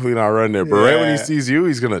 He's definitely not running there. But right when he Yeah. sees you,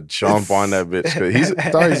 he's gonna jump on that bitch.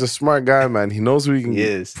 'Cause he's a smart guy, man. He knows who he can He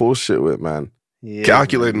is. pull shit with, man. Yeah.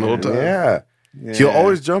 Calculating the whole time. Yeah. Yeah. He'll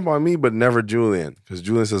always jump on me, but never Julian. Because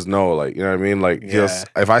Julian says no. Like, you know what I mean? Like, Yeah.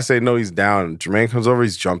 if I say no, he's down. Jermaine comes over,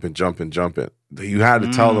 he's jumping. You had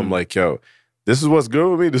to tell him, like, yo, this is what's good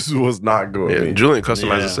with me. This is what's not good with Yeah, me. Julian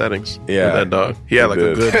customized Yeah. the settings. Yeah. With that dog. He had like He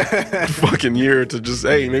a did. good fucking year to just,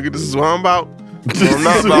 hey, nigga, this is what I'm about. This is what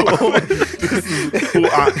I'm not about. Who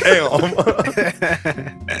I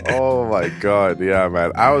am. Oh my God. Yeah,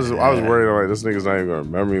 man. I was worried. I'm like, this nigga's not even going to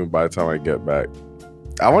remember me by the time I get back.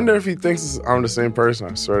 I wonder if he thinks I'm the same person.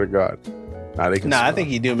 I swear to God. Nah, they can Nah, I smell. think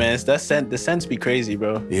you do, man. It's the scents be crazy,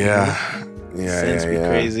 bro. Yeah. Scents be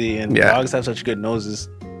crazy, and Yeah. dogs have such good noses.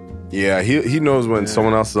 Yeah, he knows when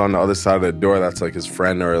someone else is on the other side of the door that's like his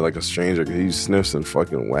friend or like a stranger. 'Cause he sniffs and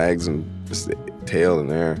fucking wags and just the tail in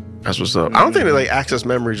there. That's what's up. I don't think they like access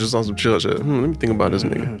memory just on some chill shit. Let me think about this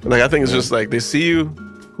nigga. Like, I think it's just like they see you.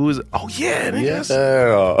 Who is it? Oh, yeah, nigga. Yes.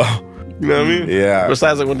 Yeah. You know what I mean? Yeah.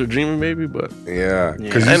 Besides, like when they're dreaming, maybe, but Yeah. Yeah.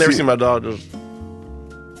 Because I ain't never seen my dog just.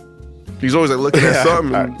 He's always like looking at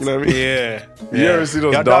something. And, you know what I mean? Yeah. You ever see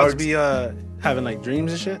those Y'all dogs? be having like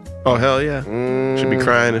dreams and shit? Oh, hell yeah. Should be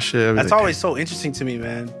crying and shit. That's always so interesting to me,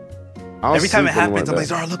 man. I don't Every time it sleep with happens, I'm them like,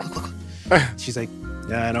 Zara, look. She's like,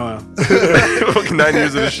 yeah, I know. fucking 9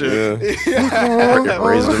 years of this shit. Yeah.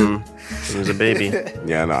 Raised him when he was a baby.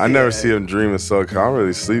 Yeah, no, I never see him dreaming so. 'Cause I don't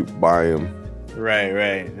really sleep by him. Right.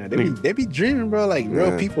 Yeah, they be dreaming, bro. Like real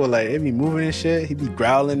Yeah. people, like they be moving and shit. He be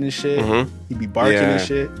growling and shit. He be barking Yeah. and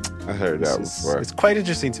shit. I heard that It's, before. it's quite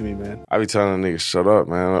interesting to me, man. I be telling the niggas, shut up,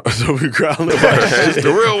 man. Don't be growling. It's the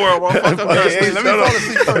real world, motherfucker. Hey, let me fall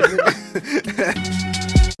asleep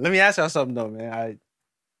first. Let me ask y'all something though, man.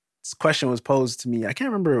 This question was posed to me. I can't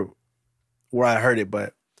remember where I heard it,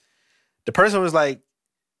 but the person was like,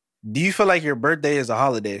 "Do you feel like your birthday is a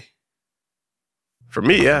holiday?" For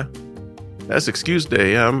me, yeah. That's excuse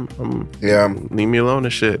day. Yeah, I'm Yeah. leave me alone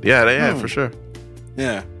and shit. Yeah, for sure.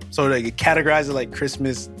 Yeah. So like categorize it like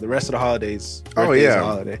Christmas, the rest of the holidays. Oh, birthday is yeah. a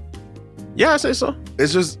holiday. Yeah, I say so.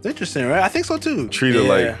 It's just It's interesting, right? I think so too. treat it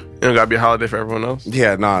like, It don't gotta be a holiday for everyone else.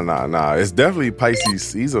 yeah, nah. It's definitely Pisces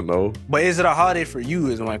season though. But is it a holiday for you?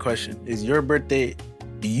 Is my question. Is your birthday?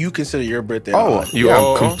 Do you consider your birthday? A Oh, holiday? You yeah,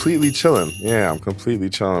 all- I'm completely chilling. Yeah, I'm completely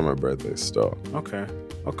chilling on my birthday still. Okay.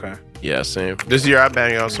 Yeah, same. This year I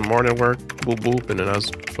banged out some morning work, boop boop, and then I was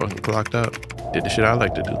fucking clocked out. Did the shit I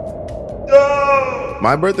like to do.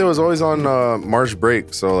 My birthday was always on March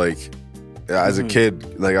break, so like as a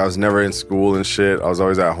kid, like I was never in school and shit. I was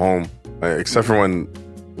always at home, like, except for when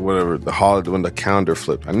the holiday when the calendar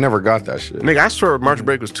flipped. I never got that shit. Nigga, I swear March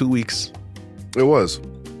break was 2 weeks. It was.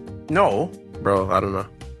 No. Bro, I don't know.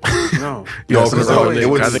 No. No, it's because a holiday. it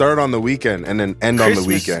would I think- start on the weekend and then end on the Christmas.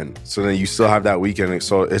 weekend. So then you still have that weekend.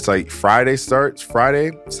 So it's like Friday starts,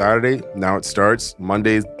 Friday, Saturday, now it starts.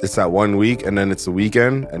 Monday, it's that 1 week, and then it's the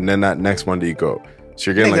weekend, and then that next Monday you go. So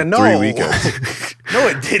you're getting Nigga, like 3 no. weekends. No,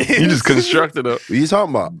 it didn't. You just constructed a. What are you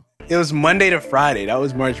talking about? It was Monday to Friday. That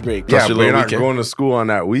was March break. Plus Yeah, your but you're little not weekend. going to school on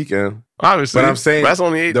that weekend. Obviously. But I'm saying that's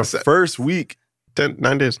only the first week,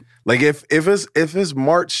 9 days. like if it's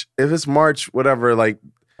March, whatever, like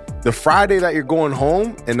the Friday that you're going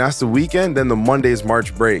home and that's the weekend, then the Monday is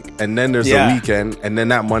March break, and then there's Yeah. the weekend, and then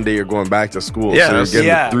that Monday you're going back to school. Yeah, so you're that's- getting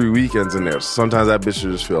yeah. 3 weekends in there. Sometimes that bitch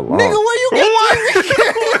should just feel long. Nigga, where you get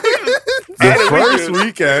The first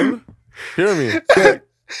weekend, hear me.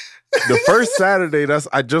 the first Saturday,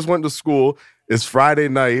 I just went to school. It's Friday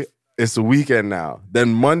night. It's the weekend now.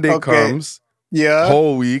 Then Monday comes,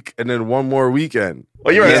 whole week, and then one more weekend. Oh,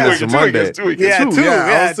 you're right. It's Monday. It's 2 weekends. I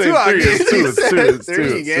was saying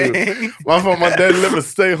three. It's two. My fault. My dad let me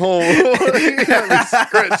stay home. He had me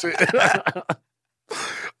scratch it.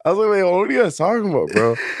 I was like, wait, what are you guys talking about,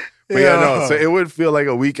 bro? But no. So it would feel like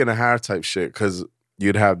a week and a half type shit because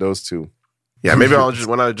you'd have those two. Yeah, maybe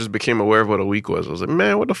when I just became aware of what a week was, I was like,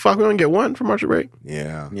 man, what the fuck? We don't get one for March break?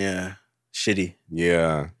 Yeah. Yeah. Shitty.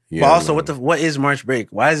 Yeah. But also, what is March break?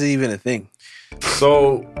 Why is it even a thing?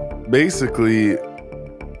 So basically,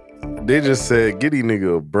 they just said, get these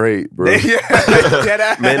nigga a break, bro. Man,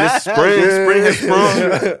 it's spring. Spring is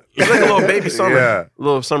sprung. It's like a little baby summer. Yeah. A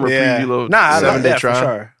little summer preview. Little I love 7-day that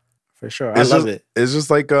trial. For sure. I love it. It's just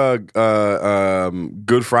like a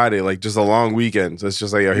Good Friday, like just a long weekend. So it's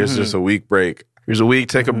just like, here's just a week break. Here's a week,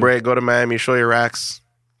 take a break, go to Miami, show your racks,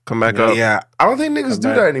 come back up. Yeah. I don't think niggas do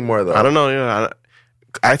that anymore, though. I don't know. Yeah.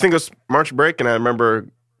 I think it's March break, and I remember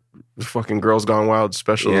the fucking Girls Gone Wild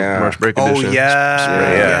special March break edition. Oh,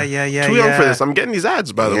 yeah. Too young for this. I'm getting these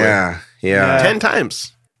ads, by the way. Yeah. 10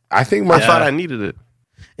 times. I think I thought I needed it.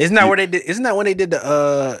 Isn't that where they did? Isn't that when they did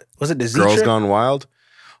the was it the Z Girls trip? Gone Wild?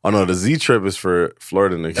 Oh no, the Z trip is for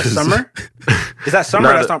Florida niggas. That's summer? Is that summer?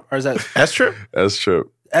 Or is that S trip? S trip.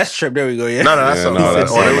 S trip? There we go. Yeah. No, that's something. that's They was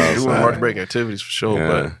something doing else. March break activities for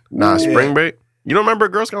sure. But spring break. You don't remember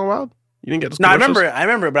Girls Gone Wild? You didn't get those No, I commercials?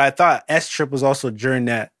 remember, but I thought S trip was also during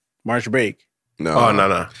that March break. No. Oh no.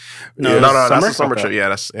 No, That's a summer trip. Yeah,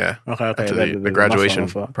 that's Okay. After The the graduation my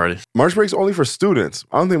fault. party. March break's only for students.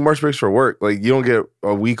 I don't think March break's for work. Like, you don't get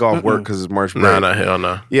a week off work because it's March break. No, hell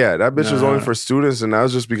no. Yeah, that bitch was only for students, and that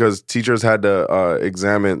was just because teachers had to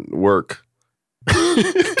examine work. Why'd you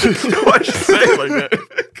say it like that?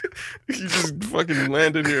 You just fucking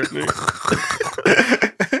landed here,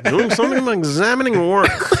 nigga. Doing something like examining work.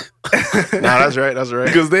 That's right.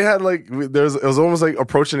 Because they had it was almost like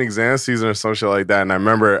approaching exam season or some shit like that. And I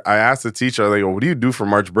remember I asked the teacher, like, what do you do for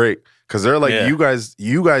March break? Because they're like, you guys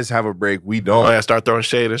have a break, we don't. Oh yeah, start throwing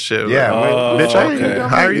shade and shit. Yeah, bitch, I ain't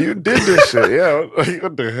hire you. You did this shit. Yeah, like,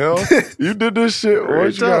 what the hell? You did this shit.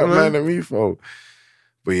 What you got mad at me for?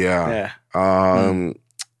 But I'm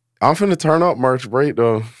finna turn up March break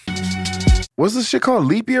though. What's this shit called?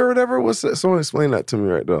 Leap year or whatever? What's that? Someone explain that to me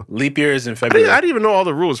right now. Leap year is in February. I didn't even know all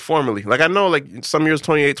the rules formally. Like, I know, like, some years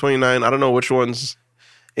 28, 29. I don't know which ones.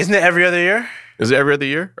 Isn't it every other year? Is it every other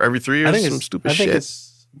year? Or every 3 years? I think some stupid I think shit.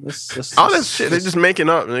 it's all that shit, they're just making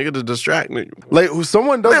up. Nigga, to distract me. Like,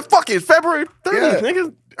 someone does. Man, fuck it. February 30th,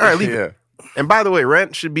 nigga. All right, leave Yeah. it. And by the way,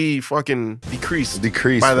 rent should be fucking decreased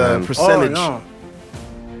by the man. percentage Oh, no.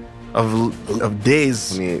 of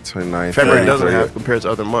days 28, 29. February doesn't 30. have compared to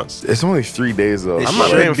other months. It's only 3 days though. It I'm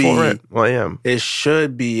not should paying be. full rent. Well, I am. It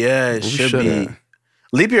should be. Yeah, it should be. shouldn't.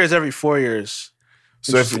 Leap year is every 4 years.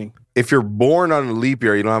 So if you're born on a leap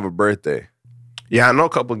year, you don't have a birthday. Yeah, I know a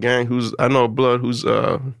couple gang I know a blood who's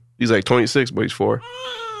he's like 26, but he's 4. Or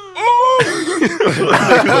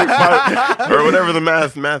whatever the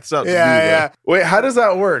math's out to be. Bro. Wait, how does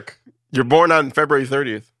that work? You're born on February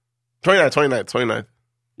 30th. 29th.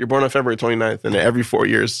 You're born on February 29th, and then every 4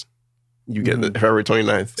 years, you get the February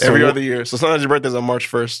 29th. Every other year. So sometimes your birthday's on March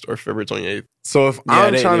 1st or February 28th. So if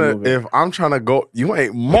I'm trying to go, you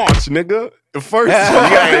ain't March, nigga. First,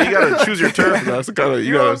 you gotta choose your turf. That's the kind of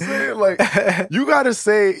you know what I'm saying? Like, you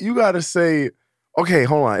gotta say, okay,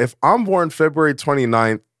 hold on. If I'm born February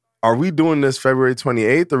 29th, are we doing this February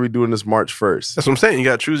 28th or are we doing this March 1st? That's what I'm saying. You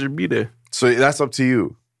gotta choose your B-day. So that's up to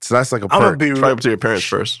you. So that's like a I'm gonna perk. be It's probably up to your parents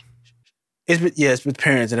first. It's with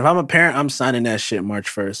parents. And if I'm a parent, I'm signing that shit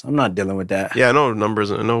March 1st. I'm not dealing with that. Yeah, I know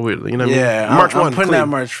numbers. I know weird. You know what I mean? Yeah, March I'm 1. putting clean. that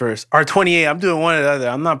March 1st. Or 28. I'm doing one or the other.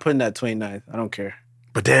 I'm not putting that 29th. I don't care.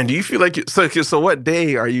 But Dan, do you feel like so what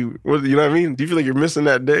day are you? You know what I mean? Do you feel like you're missing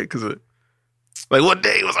that day? Because like, what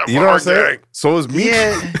day was our You know what I'm birthday? saying? So was Meech?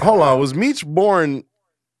 Hold on, was Meech born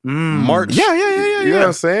March? Yeah. You know what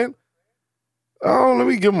I'm saying? Oh, let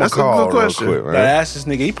me give him That's a call a good question. real quick, But man. ask this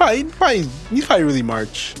nigga. He's probably really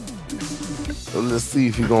March. Let's see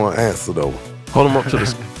if he's gonna answer though. Hold him up to the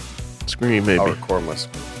screen, maybe. I'll record my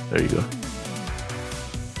screen. There you go.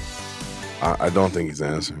 I don't think he's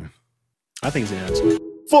answering. I think he's an answer.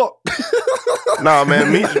 Fuck. Nah,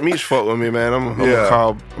 man, Meech fuck with me, man. I'm gonna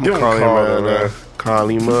call Give him a him, call, man. Call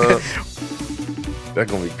him up. That's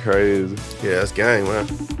gonna be crazy. Yeah, that's gang, man.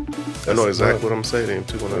 I know exactly what I'm saying to him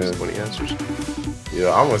too when he answers.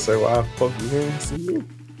 Yeah, I'm gonna say, why the fuck you here and see me?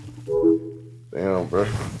 Damn, bro.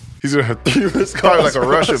 He's gonna have 3 missed calls. Probably like a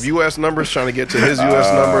rush of U.S. numbers trying to get to his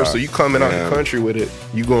U.S. number. So you coming out the country with it,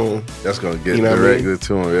 you going That's gonna get You know what I mean? directly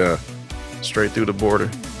to him, yeah. straight through the border.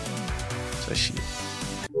 That shit.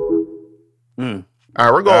 All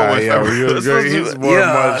right, we're going with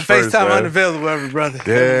FaceTime unavailable, every brother.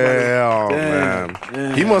 Damn,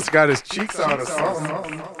 man. He must have got his cheeks out or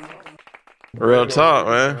something. Real talk,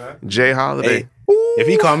 man. Jay Holiday. Hey, if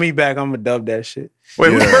he call me back, I'm gonna dub that shit.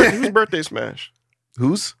 Wait, whose birthday smash?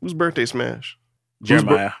 Whose birthday smash?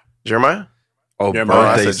 Jeremiah. Jeremiah? Oh, Birthday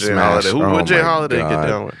birthday smash. smash. What Jay my Holiday God. get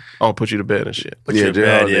down with? Oh, put you to bed and shit. Yeah,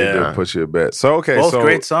 Jay Holiday yeah. did put you to bed. So, okay. Both so,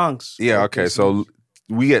 great songs. Yeah, okay. So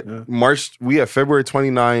we get February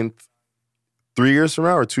 29th, 3 years from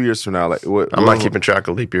now or 2 years from now? Like, I'm not keeping track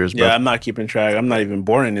of leap years, bro. Yeah, I'm not keeping track. I'm not even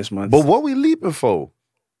born in this month. But what we leaping for?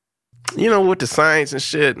 You know, with the science and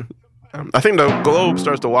shit. I think the globe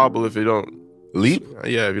starts to wobble if you don't Leap?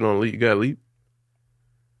 Yeah, if you don't leap, you gotta leap.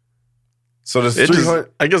 So there's It 300. just,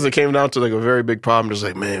 I guess it came down to like a very big problem. Just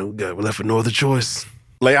like, man, we're left with no other choice.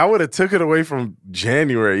 Like, I would have took it away from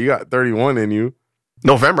January. You got 31 in you.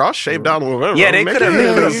 November, I'll shave down November. Yeah, they Make could have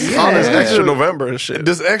it all this extra November and shit.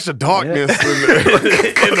 This extra darkness in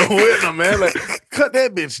the winter, man. Like, cut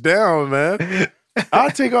that bitch down, man.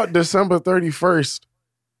 I'll take out December 31st.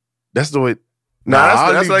 That's the way. Nah, that's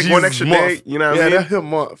I'll like leave one Jesus extra month. day. You know what Yeah, I mean? that's a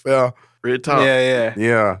month. Yeah. Real talk. Yeah.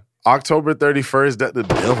 Yeah. October 31st, that's the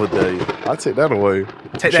devil day. I'll take that away.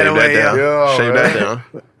 Take Shave that away. down. Yeah, Shave man. that down.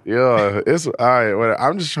 Yeah. It's all right. Whatever.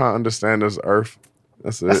 I'm just trying to understand this earth.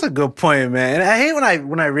 That's it. That's a good point, man. And I hate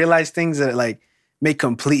when I realize things that like make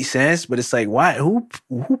complete sense, but it's like, why? Who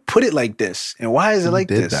put it like this, and why is it like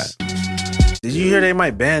did this? Did you hear they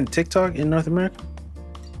might ban TikTok in North America?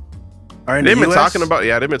 Or in They've the been US? talking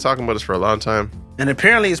about this for a long time. and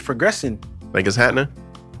apparently it's progressing. Like it's happening.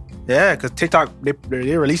 Yeah, because TikTok they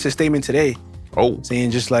released a statement today Oh,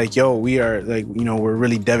 saying just like, yo, we are like, we're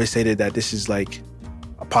really devastated that this is like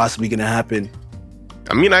possibly gonna happen.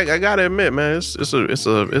 I mean, I gotta admit, man, it's a,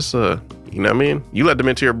 you know what I mean? You let them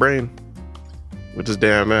into your brain with this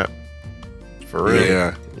damn app. For real.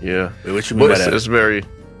 Yeah. Wait, what you mean by that? It's very,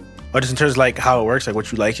 Oh, just in terms of like how it works, like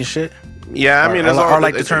what you like and shit. yeah, I mean, it's or all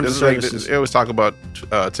like the terms and services. They always talk about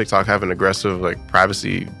TikTok having aggressive like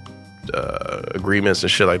privacy agreements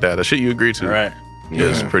and shit like that. The shit you agree to. Right. Yeah,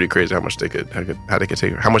 it's pretty crazy how much they could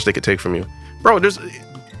take from you, bro. There's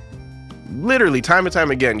literally time and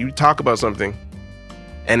time again you talk about something,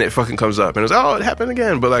 and it fucking comes up, and it's it happened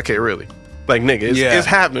again, but like, hey, really, like nigga, it's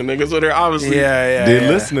happening, nigga. So they're obviously They're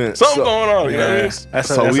listening. something going on. You know what I mean?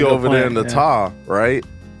 So we over there in the TA, right?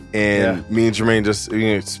 And me and Jermaine just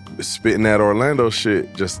spitting that Orlando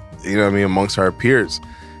shit, just amongst our peers.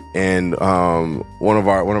 And one of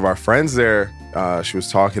our friends there, she was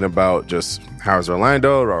talking about just how's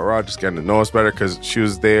Orlando, just getting to know us better because she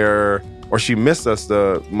was there, or she missed us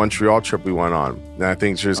the Montreal trip we went on. And I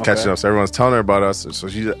think she was catching up. So everyone's telling her about us, so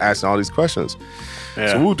she's asking all these questions.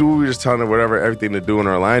 Yeah. So we just telling her everything to do in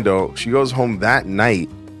Orlando. She goes home that night,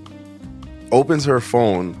 opens her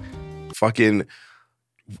phone, fucking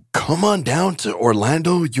come on down to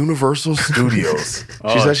Orlando Universal Studios.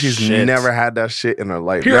 She said she's never had that shit in her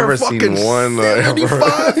life. Here never are seen fucking one.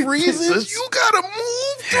 75 reasons you gotta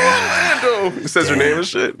move to Orlando. It says her name and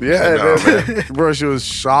shit. Yeah, man. bro, she was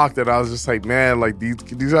shocked, and I was just like, man, like these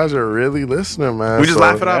guys are really listening, man. We just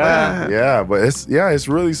laugh it off. Yeah, but it's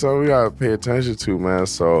really something we gotta pay attention to, man.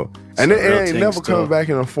 So, and it ain't never coming back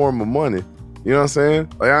in the form of money. You know what I'm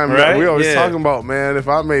saying? Like we always talking about, man. If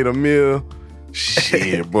I made a meal,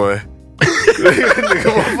 shit, boy.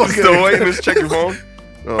 Still waiting to check your phone.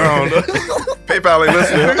 I don't know. PayPal ain't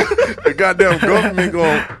listening. The goddamn government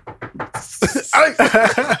going.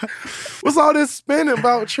 What's all this spending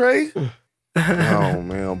about, Trey? Oh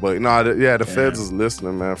man, but the feds is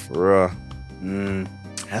listening, man, for real.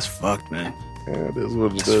 That's fucked, man. Yeah, it is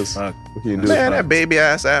what it is. Fuck. What can you do? Man, that baby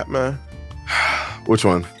ass app, man. Which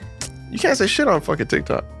one? You can't say shit on fucking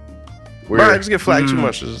TikTok. Weird. Bro, I just get flagged too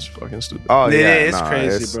much. It's fucking stupid. Oh yeah, It's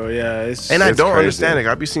crazy, bro. Yeah, And I it's don't crazy. understand it.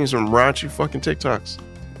 I be seeing some raunchy fucking TikToks.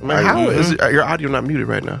 I'm like, Are how you- is it? Your audio not muted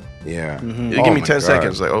right now? Yeah. You Oh give me my 10 God.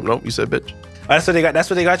 seconds. Like, oh nope, you said bitch. That's what they got. That's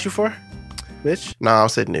what they got you for, bitch. Nah, I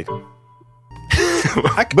said nigga.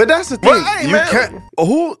 But that's the thing. Well, hey, you man. can't.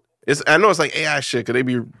 Who? I know it's like AI shit because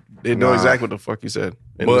they know Nah. exactly what the fuck you said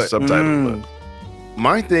in the But- subtitle. But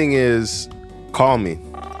My thing is, call me.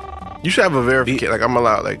 you should have a verification. Like I'm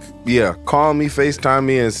allowed. Like Yeah, call me, FaceTime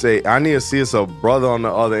me, and say, I need to see us a brother on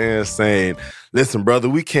the other end saying, listen, brother,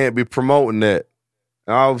 we can't be promoting that.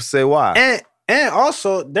 And I'll say why. And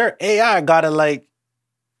also their AI gotta like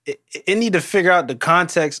it need to figure out the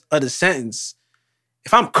context of the sentence.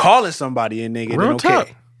 If I'm calling somebody a nigga, then real okay. talk.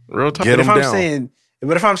 Real talk. Get But if 'em I'm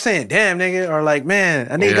down. saying, damn nigga, or like, man,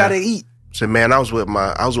 a nigga Yeah. gotta eat. Say, man, I was with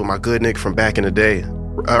my good nigga from back in the day.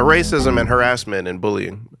 Racism and harassment and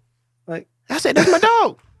bullying. Like, I said, that's my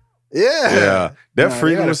dog. Yeah. That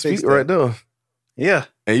freedom of speech right there. Yeah.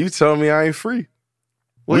 And you tell me I ain't free.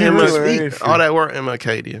 Well, We really MLK, ain't free. all that work,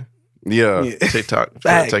 MLK did. Yeah. TikTok.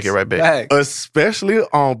 Facts. Take it right back. Facts. Especially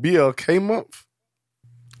on BLK month.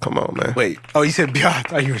 Come on, man. Wait. Oh, you said I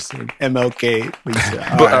thought you were saying MLK. But you said,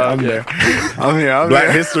 all But, right, I'm there. I'm here. Black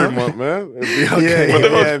History Month, man. BLK.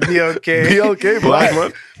 Yeah, BLK. BLK Black Black.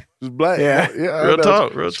 month. Just black. Yeah. I Real know.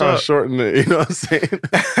 talk, real Trying talk. to shorten it, you know what I'm saying?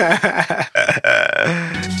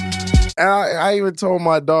 And I even told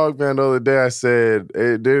my dog, man, the other day, I said,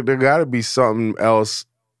 there got to be something else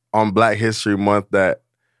on Black History Month that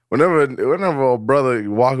whenever a brother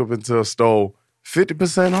walk up into a store,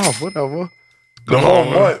 50% off, whatever. The Come whole on,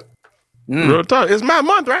 man. month. Real talk. It's my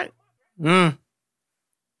month, right? Mm.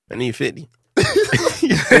 I need 50. And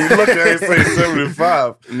you look at it and say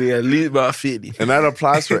 75. I need at least about 50. And that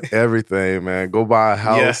applies for everything, man. Go buy a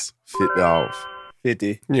house, 50 off.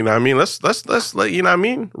 50. You know what I mean? Let's like, you know what I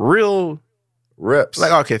mean? Real, Reps.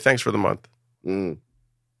 like, okay, thanks for the month. Mm.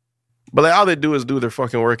 But like all they do is do their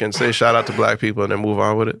fucking work and say shout out to black people and then move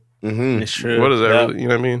on with it. Mm-hmm. It's true. What is that? Yeah. Really, you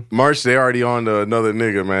know what I mean? March, they already on to another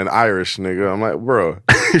nigga, man. Irish nigga. I'm like, bro.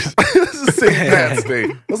 This is St. Pat's Day.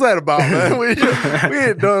 What's that about, man? We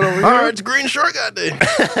ain't done over here. All right, it's Green Short God Day.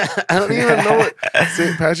 I don't even know what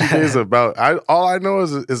St. Patrick's Day is about. All I know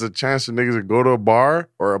is a chance for niggas to go to a bar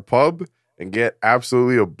or a pub and get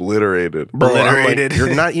absolutely obliterated. Bro, I'm like, Obliterated.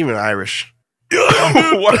 you're not even Irish.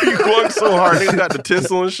 Why are you going so hard? Niggas got the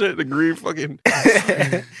tinsel and shit, the green fucking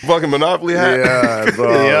Monopoly hat. Yeah,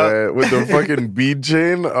 bro, Yep. man. With the fucking bead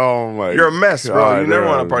chain. Oh my! You're a mess, bro. God, You never you're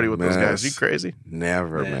want a to party with those guys. mess. You crazy?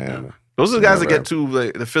 Never, Yeah, man. no. Those are the guys that Never. get too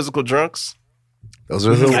like the physical drunks. Those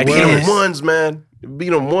are the I Beat can't- them ones, man. Beat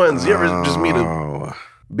them ones. You ever just meet a Oh.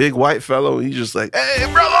 big white fellow? He's just like, hey,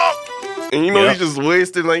 brother. And you know Yep. he's just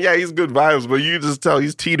wasted. Like, yeah, he's good vibes, but you just tell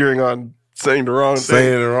he's teetering on saying the wrong thing.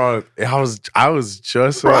 Saying it wrong. I was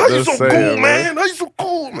just Bro, about how you to so say cool, it, man? How you so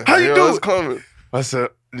cool, man? How you Yeah, do that's it? coming. I said,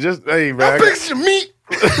 just hey, man. I fix your meat.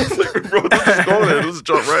 It's like, bro, don't just go there. Let's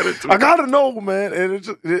jump right into I it. gotta know, man.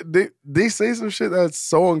 And they say some shit that's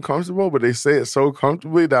so uncomfortable, but they say it so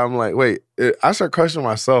comfortably that I'm like, wait. I start questioning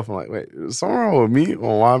myself. I'm like, wait, is something wrong with me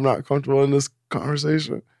on why I'm not comfortable in this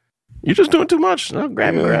conversation? You just doing too much. No,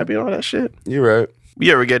 grab Yeah. you, all that shit. You're right.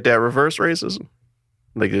 You ever get that reverse racism?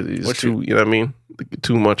 Like it's What too, you know what I mean? Like,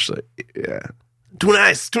 too much. Like, yeah. Too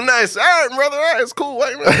nice. All right, brother. All right, it's cool.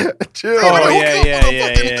 White man. Chill. Oh,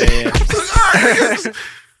 yeah.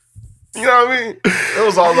 You know what I mean? It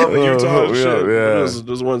was all up in Utah and Yeah, shit. yeah.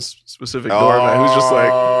 There's one specific doorman who's just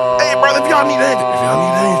like, hey, brother, if y'all need anything,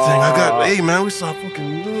 I got, hey, man, we saw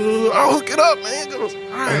fucking, I'll hook it up, man. It goes, all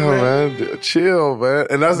right, Oh, man. man. Chill, man.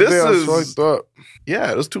 And that's the This thing I was is- fucked up.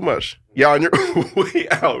 Yeah, it was too much. Yeah, on your way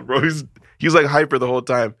out, bro. He was like hyper the whole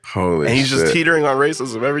time. Holy And he's just shit. teetering on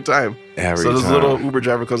racism every time. Every So this time. little Uber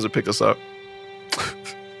driver comes to pick us up.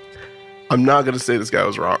 I'm not going to say this guy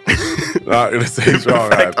was wrong. Not gonna say it's wrong.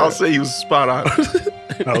 In fact, either. I'll say he was spot on.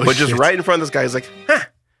 But just right in front of this guy, he's like, huh,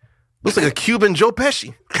 looks like a Cuban Joe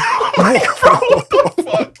Pesci. I'm like, bro, what the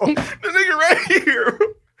fuck? The nigga right here.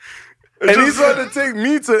 And he's trying to take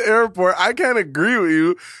me to the airport. I can't agree with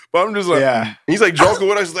you, but I'm just like, Yeah. He's like joking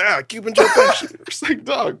with us. He's like, Cuban Joe Pesci. It's like,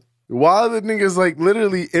 dog. While the nigga's like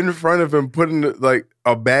literally in front of him putting like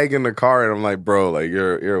a bag in the car, and I'm like, bro, like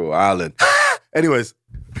you're wildin'. Anyways,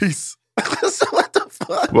 peace. So what the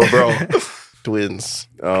fuck? Well, bro, twins.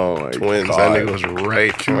 Oh my Twins. God. That nigga was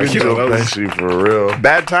right. Cuban You know, Joe that was Pesci for real.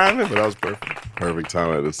 bad timing, but that was perfect. Perfect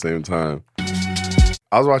time at the same time.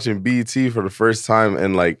 I was watching BET for the first time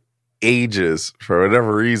in like ages for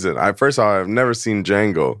whatever reason. I've never seen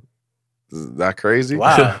Django. Is that crazy?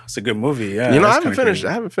 Wow. It's a good movie. Yeah. You know, I that's haven't kinda finished. crazy.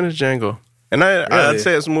 I haven't finished Django, and I'd Really?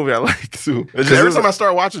 say it's a movie I like too. It's just Cause every it's time I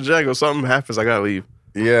start watching Django, something happens. I gotta leave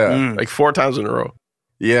Yeah. Mm. like 4 times in a row.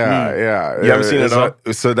 Yeah, yeah. You haven't seen it all?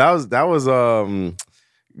 So that was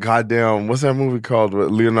goddamn, what's that movie called with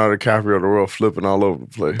Leonardo DiCaprio, the world flipping all over the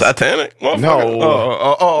place? Titanic? No.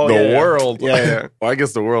 The The world. Yeah, yeah. Well, I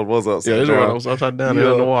guess the world was upside Yeah, this down. one was upside down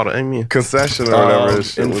Yeah. in the water. I mean, Concession or whatever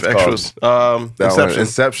this shit was infectious. called. That Inception. one,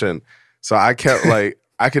 Inception. So I kept like,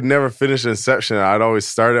 I could never finish Inception. I'd always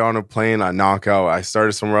start it on a plane, I knock out. I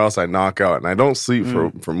started somewhere else, I knock out. And I don't sleep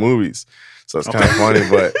for movies. So it's kind of funny.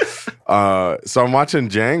 But so I'm watching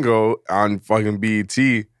Django on fucking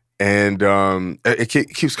BET. And it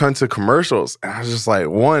keeps cutting to commercials. And I was just like,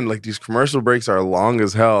 one, like these commercial breaks are long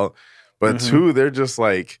as hell. But two, they're just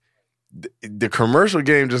like, the commercial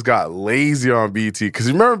game just got lazy on BT. Because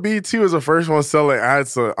you remember BT was the first one selling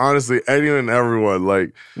ads to honestly anyone and everyone.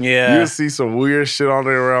 Like, Yeah. you would see some weird shit on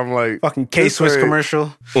there where I'm like, Fucking K-Swiss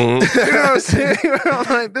commercial. you know what I'm saying? I'm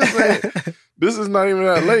like, this is not even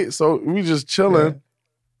that late. So we just chilling,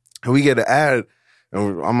 and we get an ad,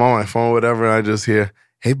 and I'm on my phone, whatever, and I just hear,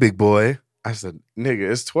 "Hey, big boy." I said, "Nigga,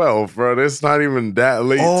 it's 12, bro. It's not even that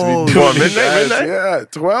late to be doing midnight? Yeah,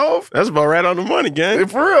 12. That's about right on the money, gang.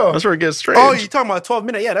 For real. That's where it gets strange. Oh, you talking about 12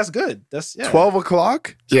 minutes? Yeah, that's good. That's 12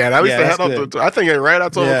 o'clock. yeah, that used Yeah, to that's head up good. to, I think it right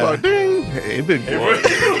at 12 Yeah. o'clock. Ding. Hey, big boy.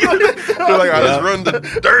 They're like, let's run the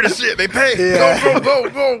dirty shit. They pay. Go.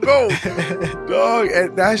 Dog,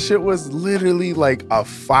 and that shit was literally like a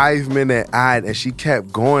 5-minute ad, and she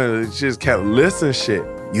kept going, and she just kept listing shit.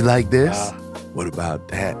 You like this? What about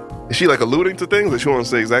that? Is she like alluding to things that she wants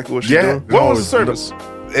to say exactly what she's Yeah. doing? What was the service?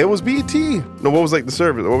 It was BT. No, what was like the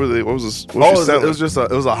service? What was it? What was this? Oh, What was it was just a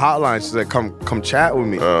hotline. She said, "Come chat with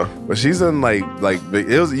me." But she's in like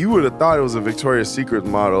it was. You would have thought it was a Victoria's Secret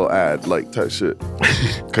model ad, like type shit,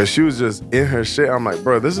 because she was just in her shit. I'm like,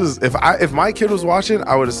 bro, this is if my kid was watching,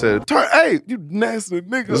 I would have said, "Hey, you nasty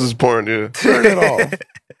nigga, This is porn, yeah. turn it off."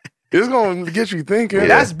 It's gonna get you thinking.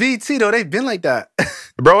 That's BT though. They've been like that.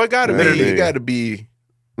 Bro, it gotta Man, be. yeah. It gotta be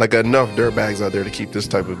like enough dirtbags out there to keep this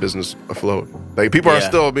type of business afloat. Like people are Yeah.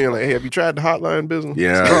 still being like, "Hey, have you tried the hotline business?"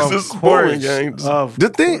 Yeah. this is boring, gang. The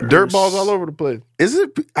thing, Dirt balls all over the place. is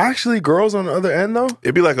it actually girls on the other end though?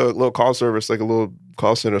 It'd be like a little call service, like a little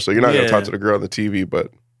call center. So you're not gonna Yeah. talk to the girl on the TV,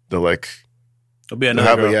 but they're like, It'll be they'll another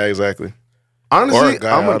have girl. yeah, exactly. Honestly, Or a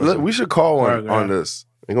guy out of we should call Or a one guy. on this.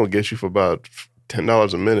 They're gonna get you for about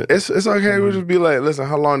 $10 a minute. It's okay. We'll just be like, listen,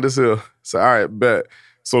 how long this is? So, all right, bet.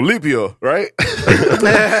 So leap year, right?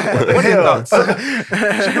 What are your thoughts?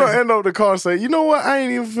 She gonna end up the call and say, you know what? I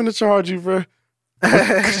ain't even finna charge you, bro.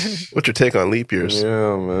 What's your take on leap years?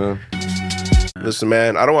 Yeah, man. Listen,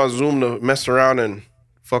 man, I don't want Zoom to mess around and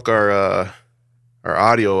fuck our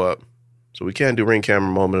audio up. So we can't do ring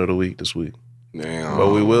camera moment of the week this week. Damn.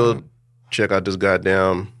 But we will check out this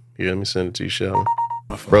goddamn. Here, let me send it to you, Shelly.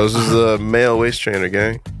 Bro, this is the male waist trainer,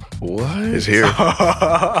 gang. What? It's here.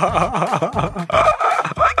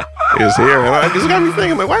 It's here. And I just got me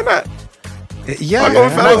thinking, like, why not? Yeah, I know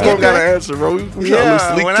when I fellas get don't got an there- answer, bro. We trying to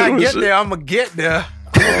Yeah, sleek when too I and get shit. there, I'm gonna get there.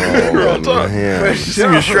 Real talk. man. You see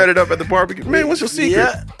me shredded up at the barbecue. Man, what's your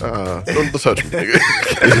secret? Don't touch me, nigga.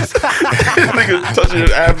 Nigga touching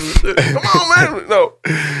your abs and shit. Come on, man. No.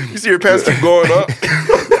 You see your pants keep going up.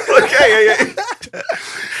 Like, hey.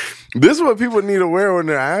 This is what people need to wear when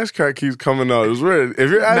their ass crack keeps coming out. It's weird. If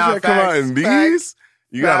your ass Nah, crack come out in facts, these,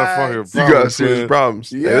 you got a fucking You problem. got serious man.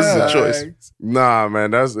 problems. Yeah, this is a choice. Nah,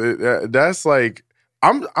 man, that's like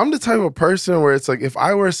I'm the type of person where it's like if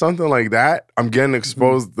I wear something like that, I'm getting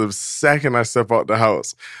exposed the second I step out the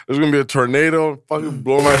house. There's gonna be a tornado, fucking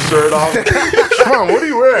blow my shirt off. Come on, what are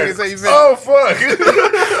you wearing? Oh fuck!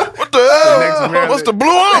 What the hell? What's the blue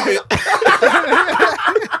army?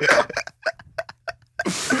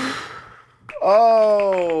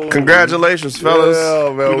 Oh, Congratulations, fellas. Yeah,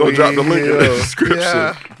 man, We're gonna we drop the link in the here. description.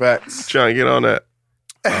 Yeah. Facts. Trying to get on that.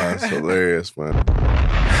 That's hilarious, man.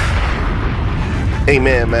 Hey,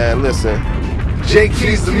 man, listen. Jake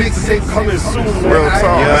Keys, the mixtape coming soon. Real talk,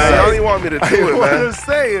 man. Y'all I didn't want me to do it, want man. to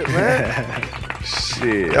say it, man.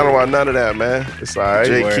 Shit. Y'all don't want none of that, man. It's all right.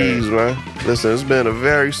 Jay Keys, man. Listen, it's been a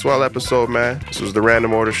very swell episode, man. This was the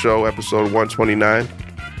Random Order Show, episode 129.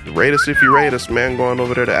 Rate us if you rate us, man. Going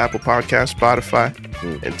over there to Apple Podcasts, Spotify,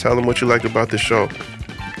 and tell them what you liked about the show.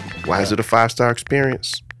 Why is it a 5-star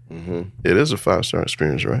experience? It is a 5-star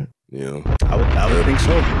experience, right? Yeah. I would think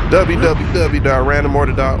so.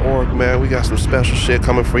 www.randomorder.org, man. We got some special shit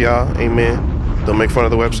coming for y'all. Amen. Don't make fun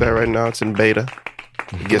of the website right now. It's in beta.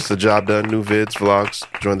 It gets the job done. New vids, vlogs.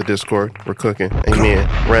 Join the Discord. We're cooking. Amen.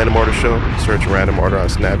 Random Order Show. Search Random Order on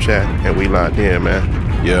Snapchat, and we locked in, man.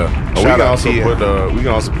 Yeah. We Shout can out also Tia. put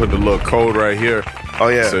the little code right here. Oh,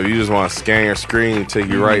 yeah. So if you just want to scan your screen, take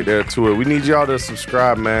you right there to it. We need y'all to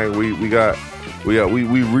subscribe, man. We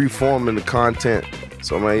reforming the content.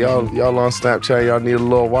 So man, y'all on Snapchat, y'all need a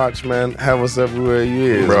little watch, man. Have us everywhere you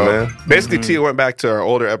is, Bro. man. Basically, Tia went back to our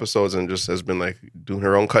older episodes and just has been like doing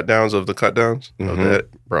her own cut downs of the cut downs of that.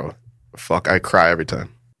 Bro, fuck, I cry every time.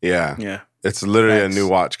 Yeah. Yeah. It's literally Thanks. a new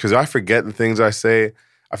watch. Because I forget the things I say.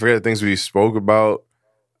 I forget the things we spoke about.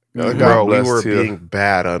 God Bro, we bless were Tia. being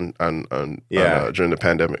bad on during the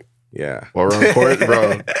pandemic. Yeah. While we're on court,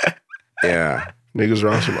 bro, Yeah. niggas are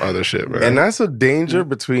on some other shit, man. And that's a danger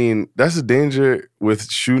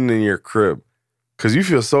with shooting in your crib. Cause you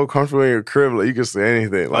feel so comfortable in your crib, like you can say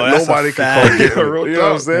anything. Like that's nobody a can come get fact. me. You know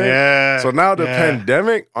what I'm saying? Yeah. So now the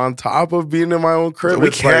pandemic, on top of being in my own crib, We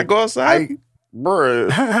it's can't like, go outside?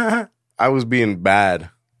 I was being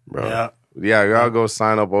bad, bro. Yeah, y'all go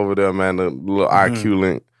sign up over there, man. The little IQ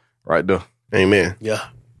link right there. Amen. Yeah.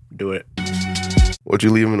 Do it. What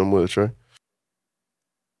you leaving them with, Trey?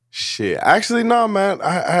 Shit, actually, no, man.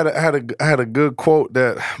 I had a good quote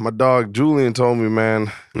that my dog Julian told me,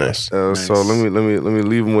 man. Nice. So let me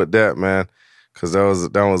leave him with that, man, because that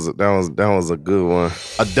was a good one.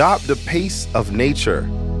 Adopt the pace of nature.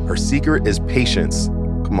 Her secret is patience.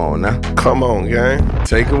 Come on now. Come on, gang.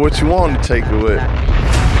 Take it what you want to take it with.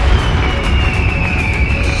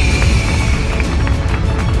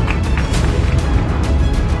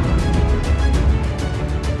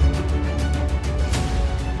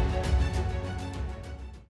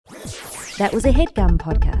 That was a HeadGum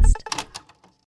podcast.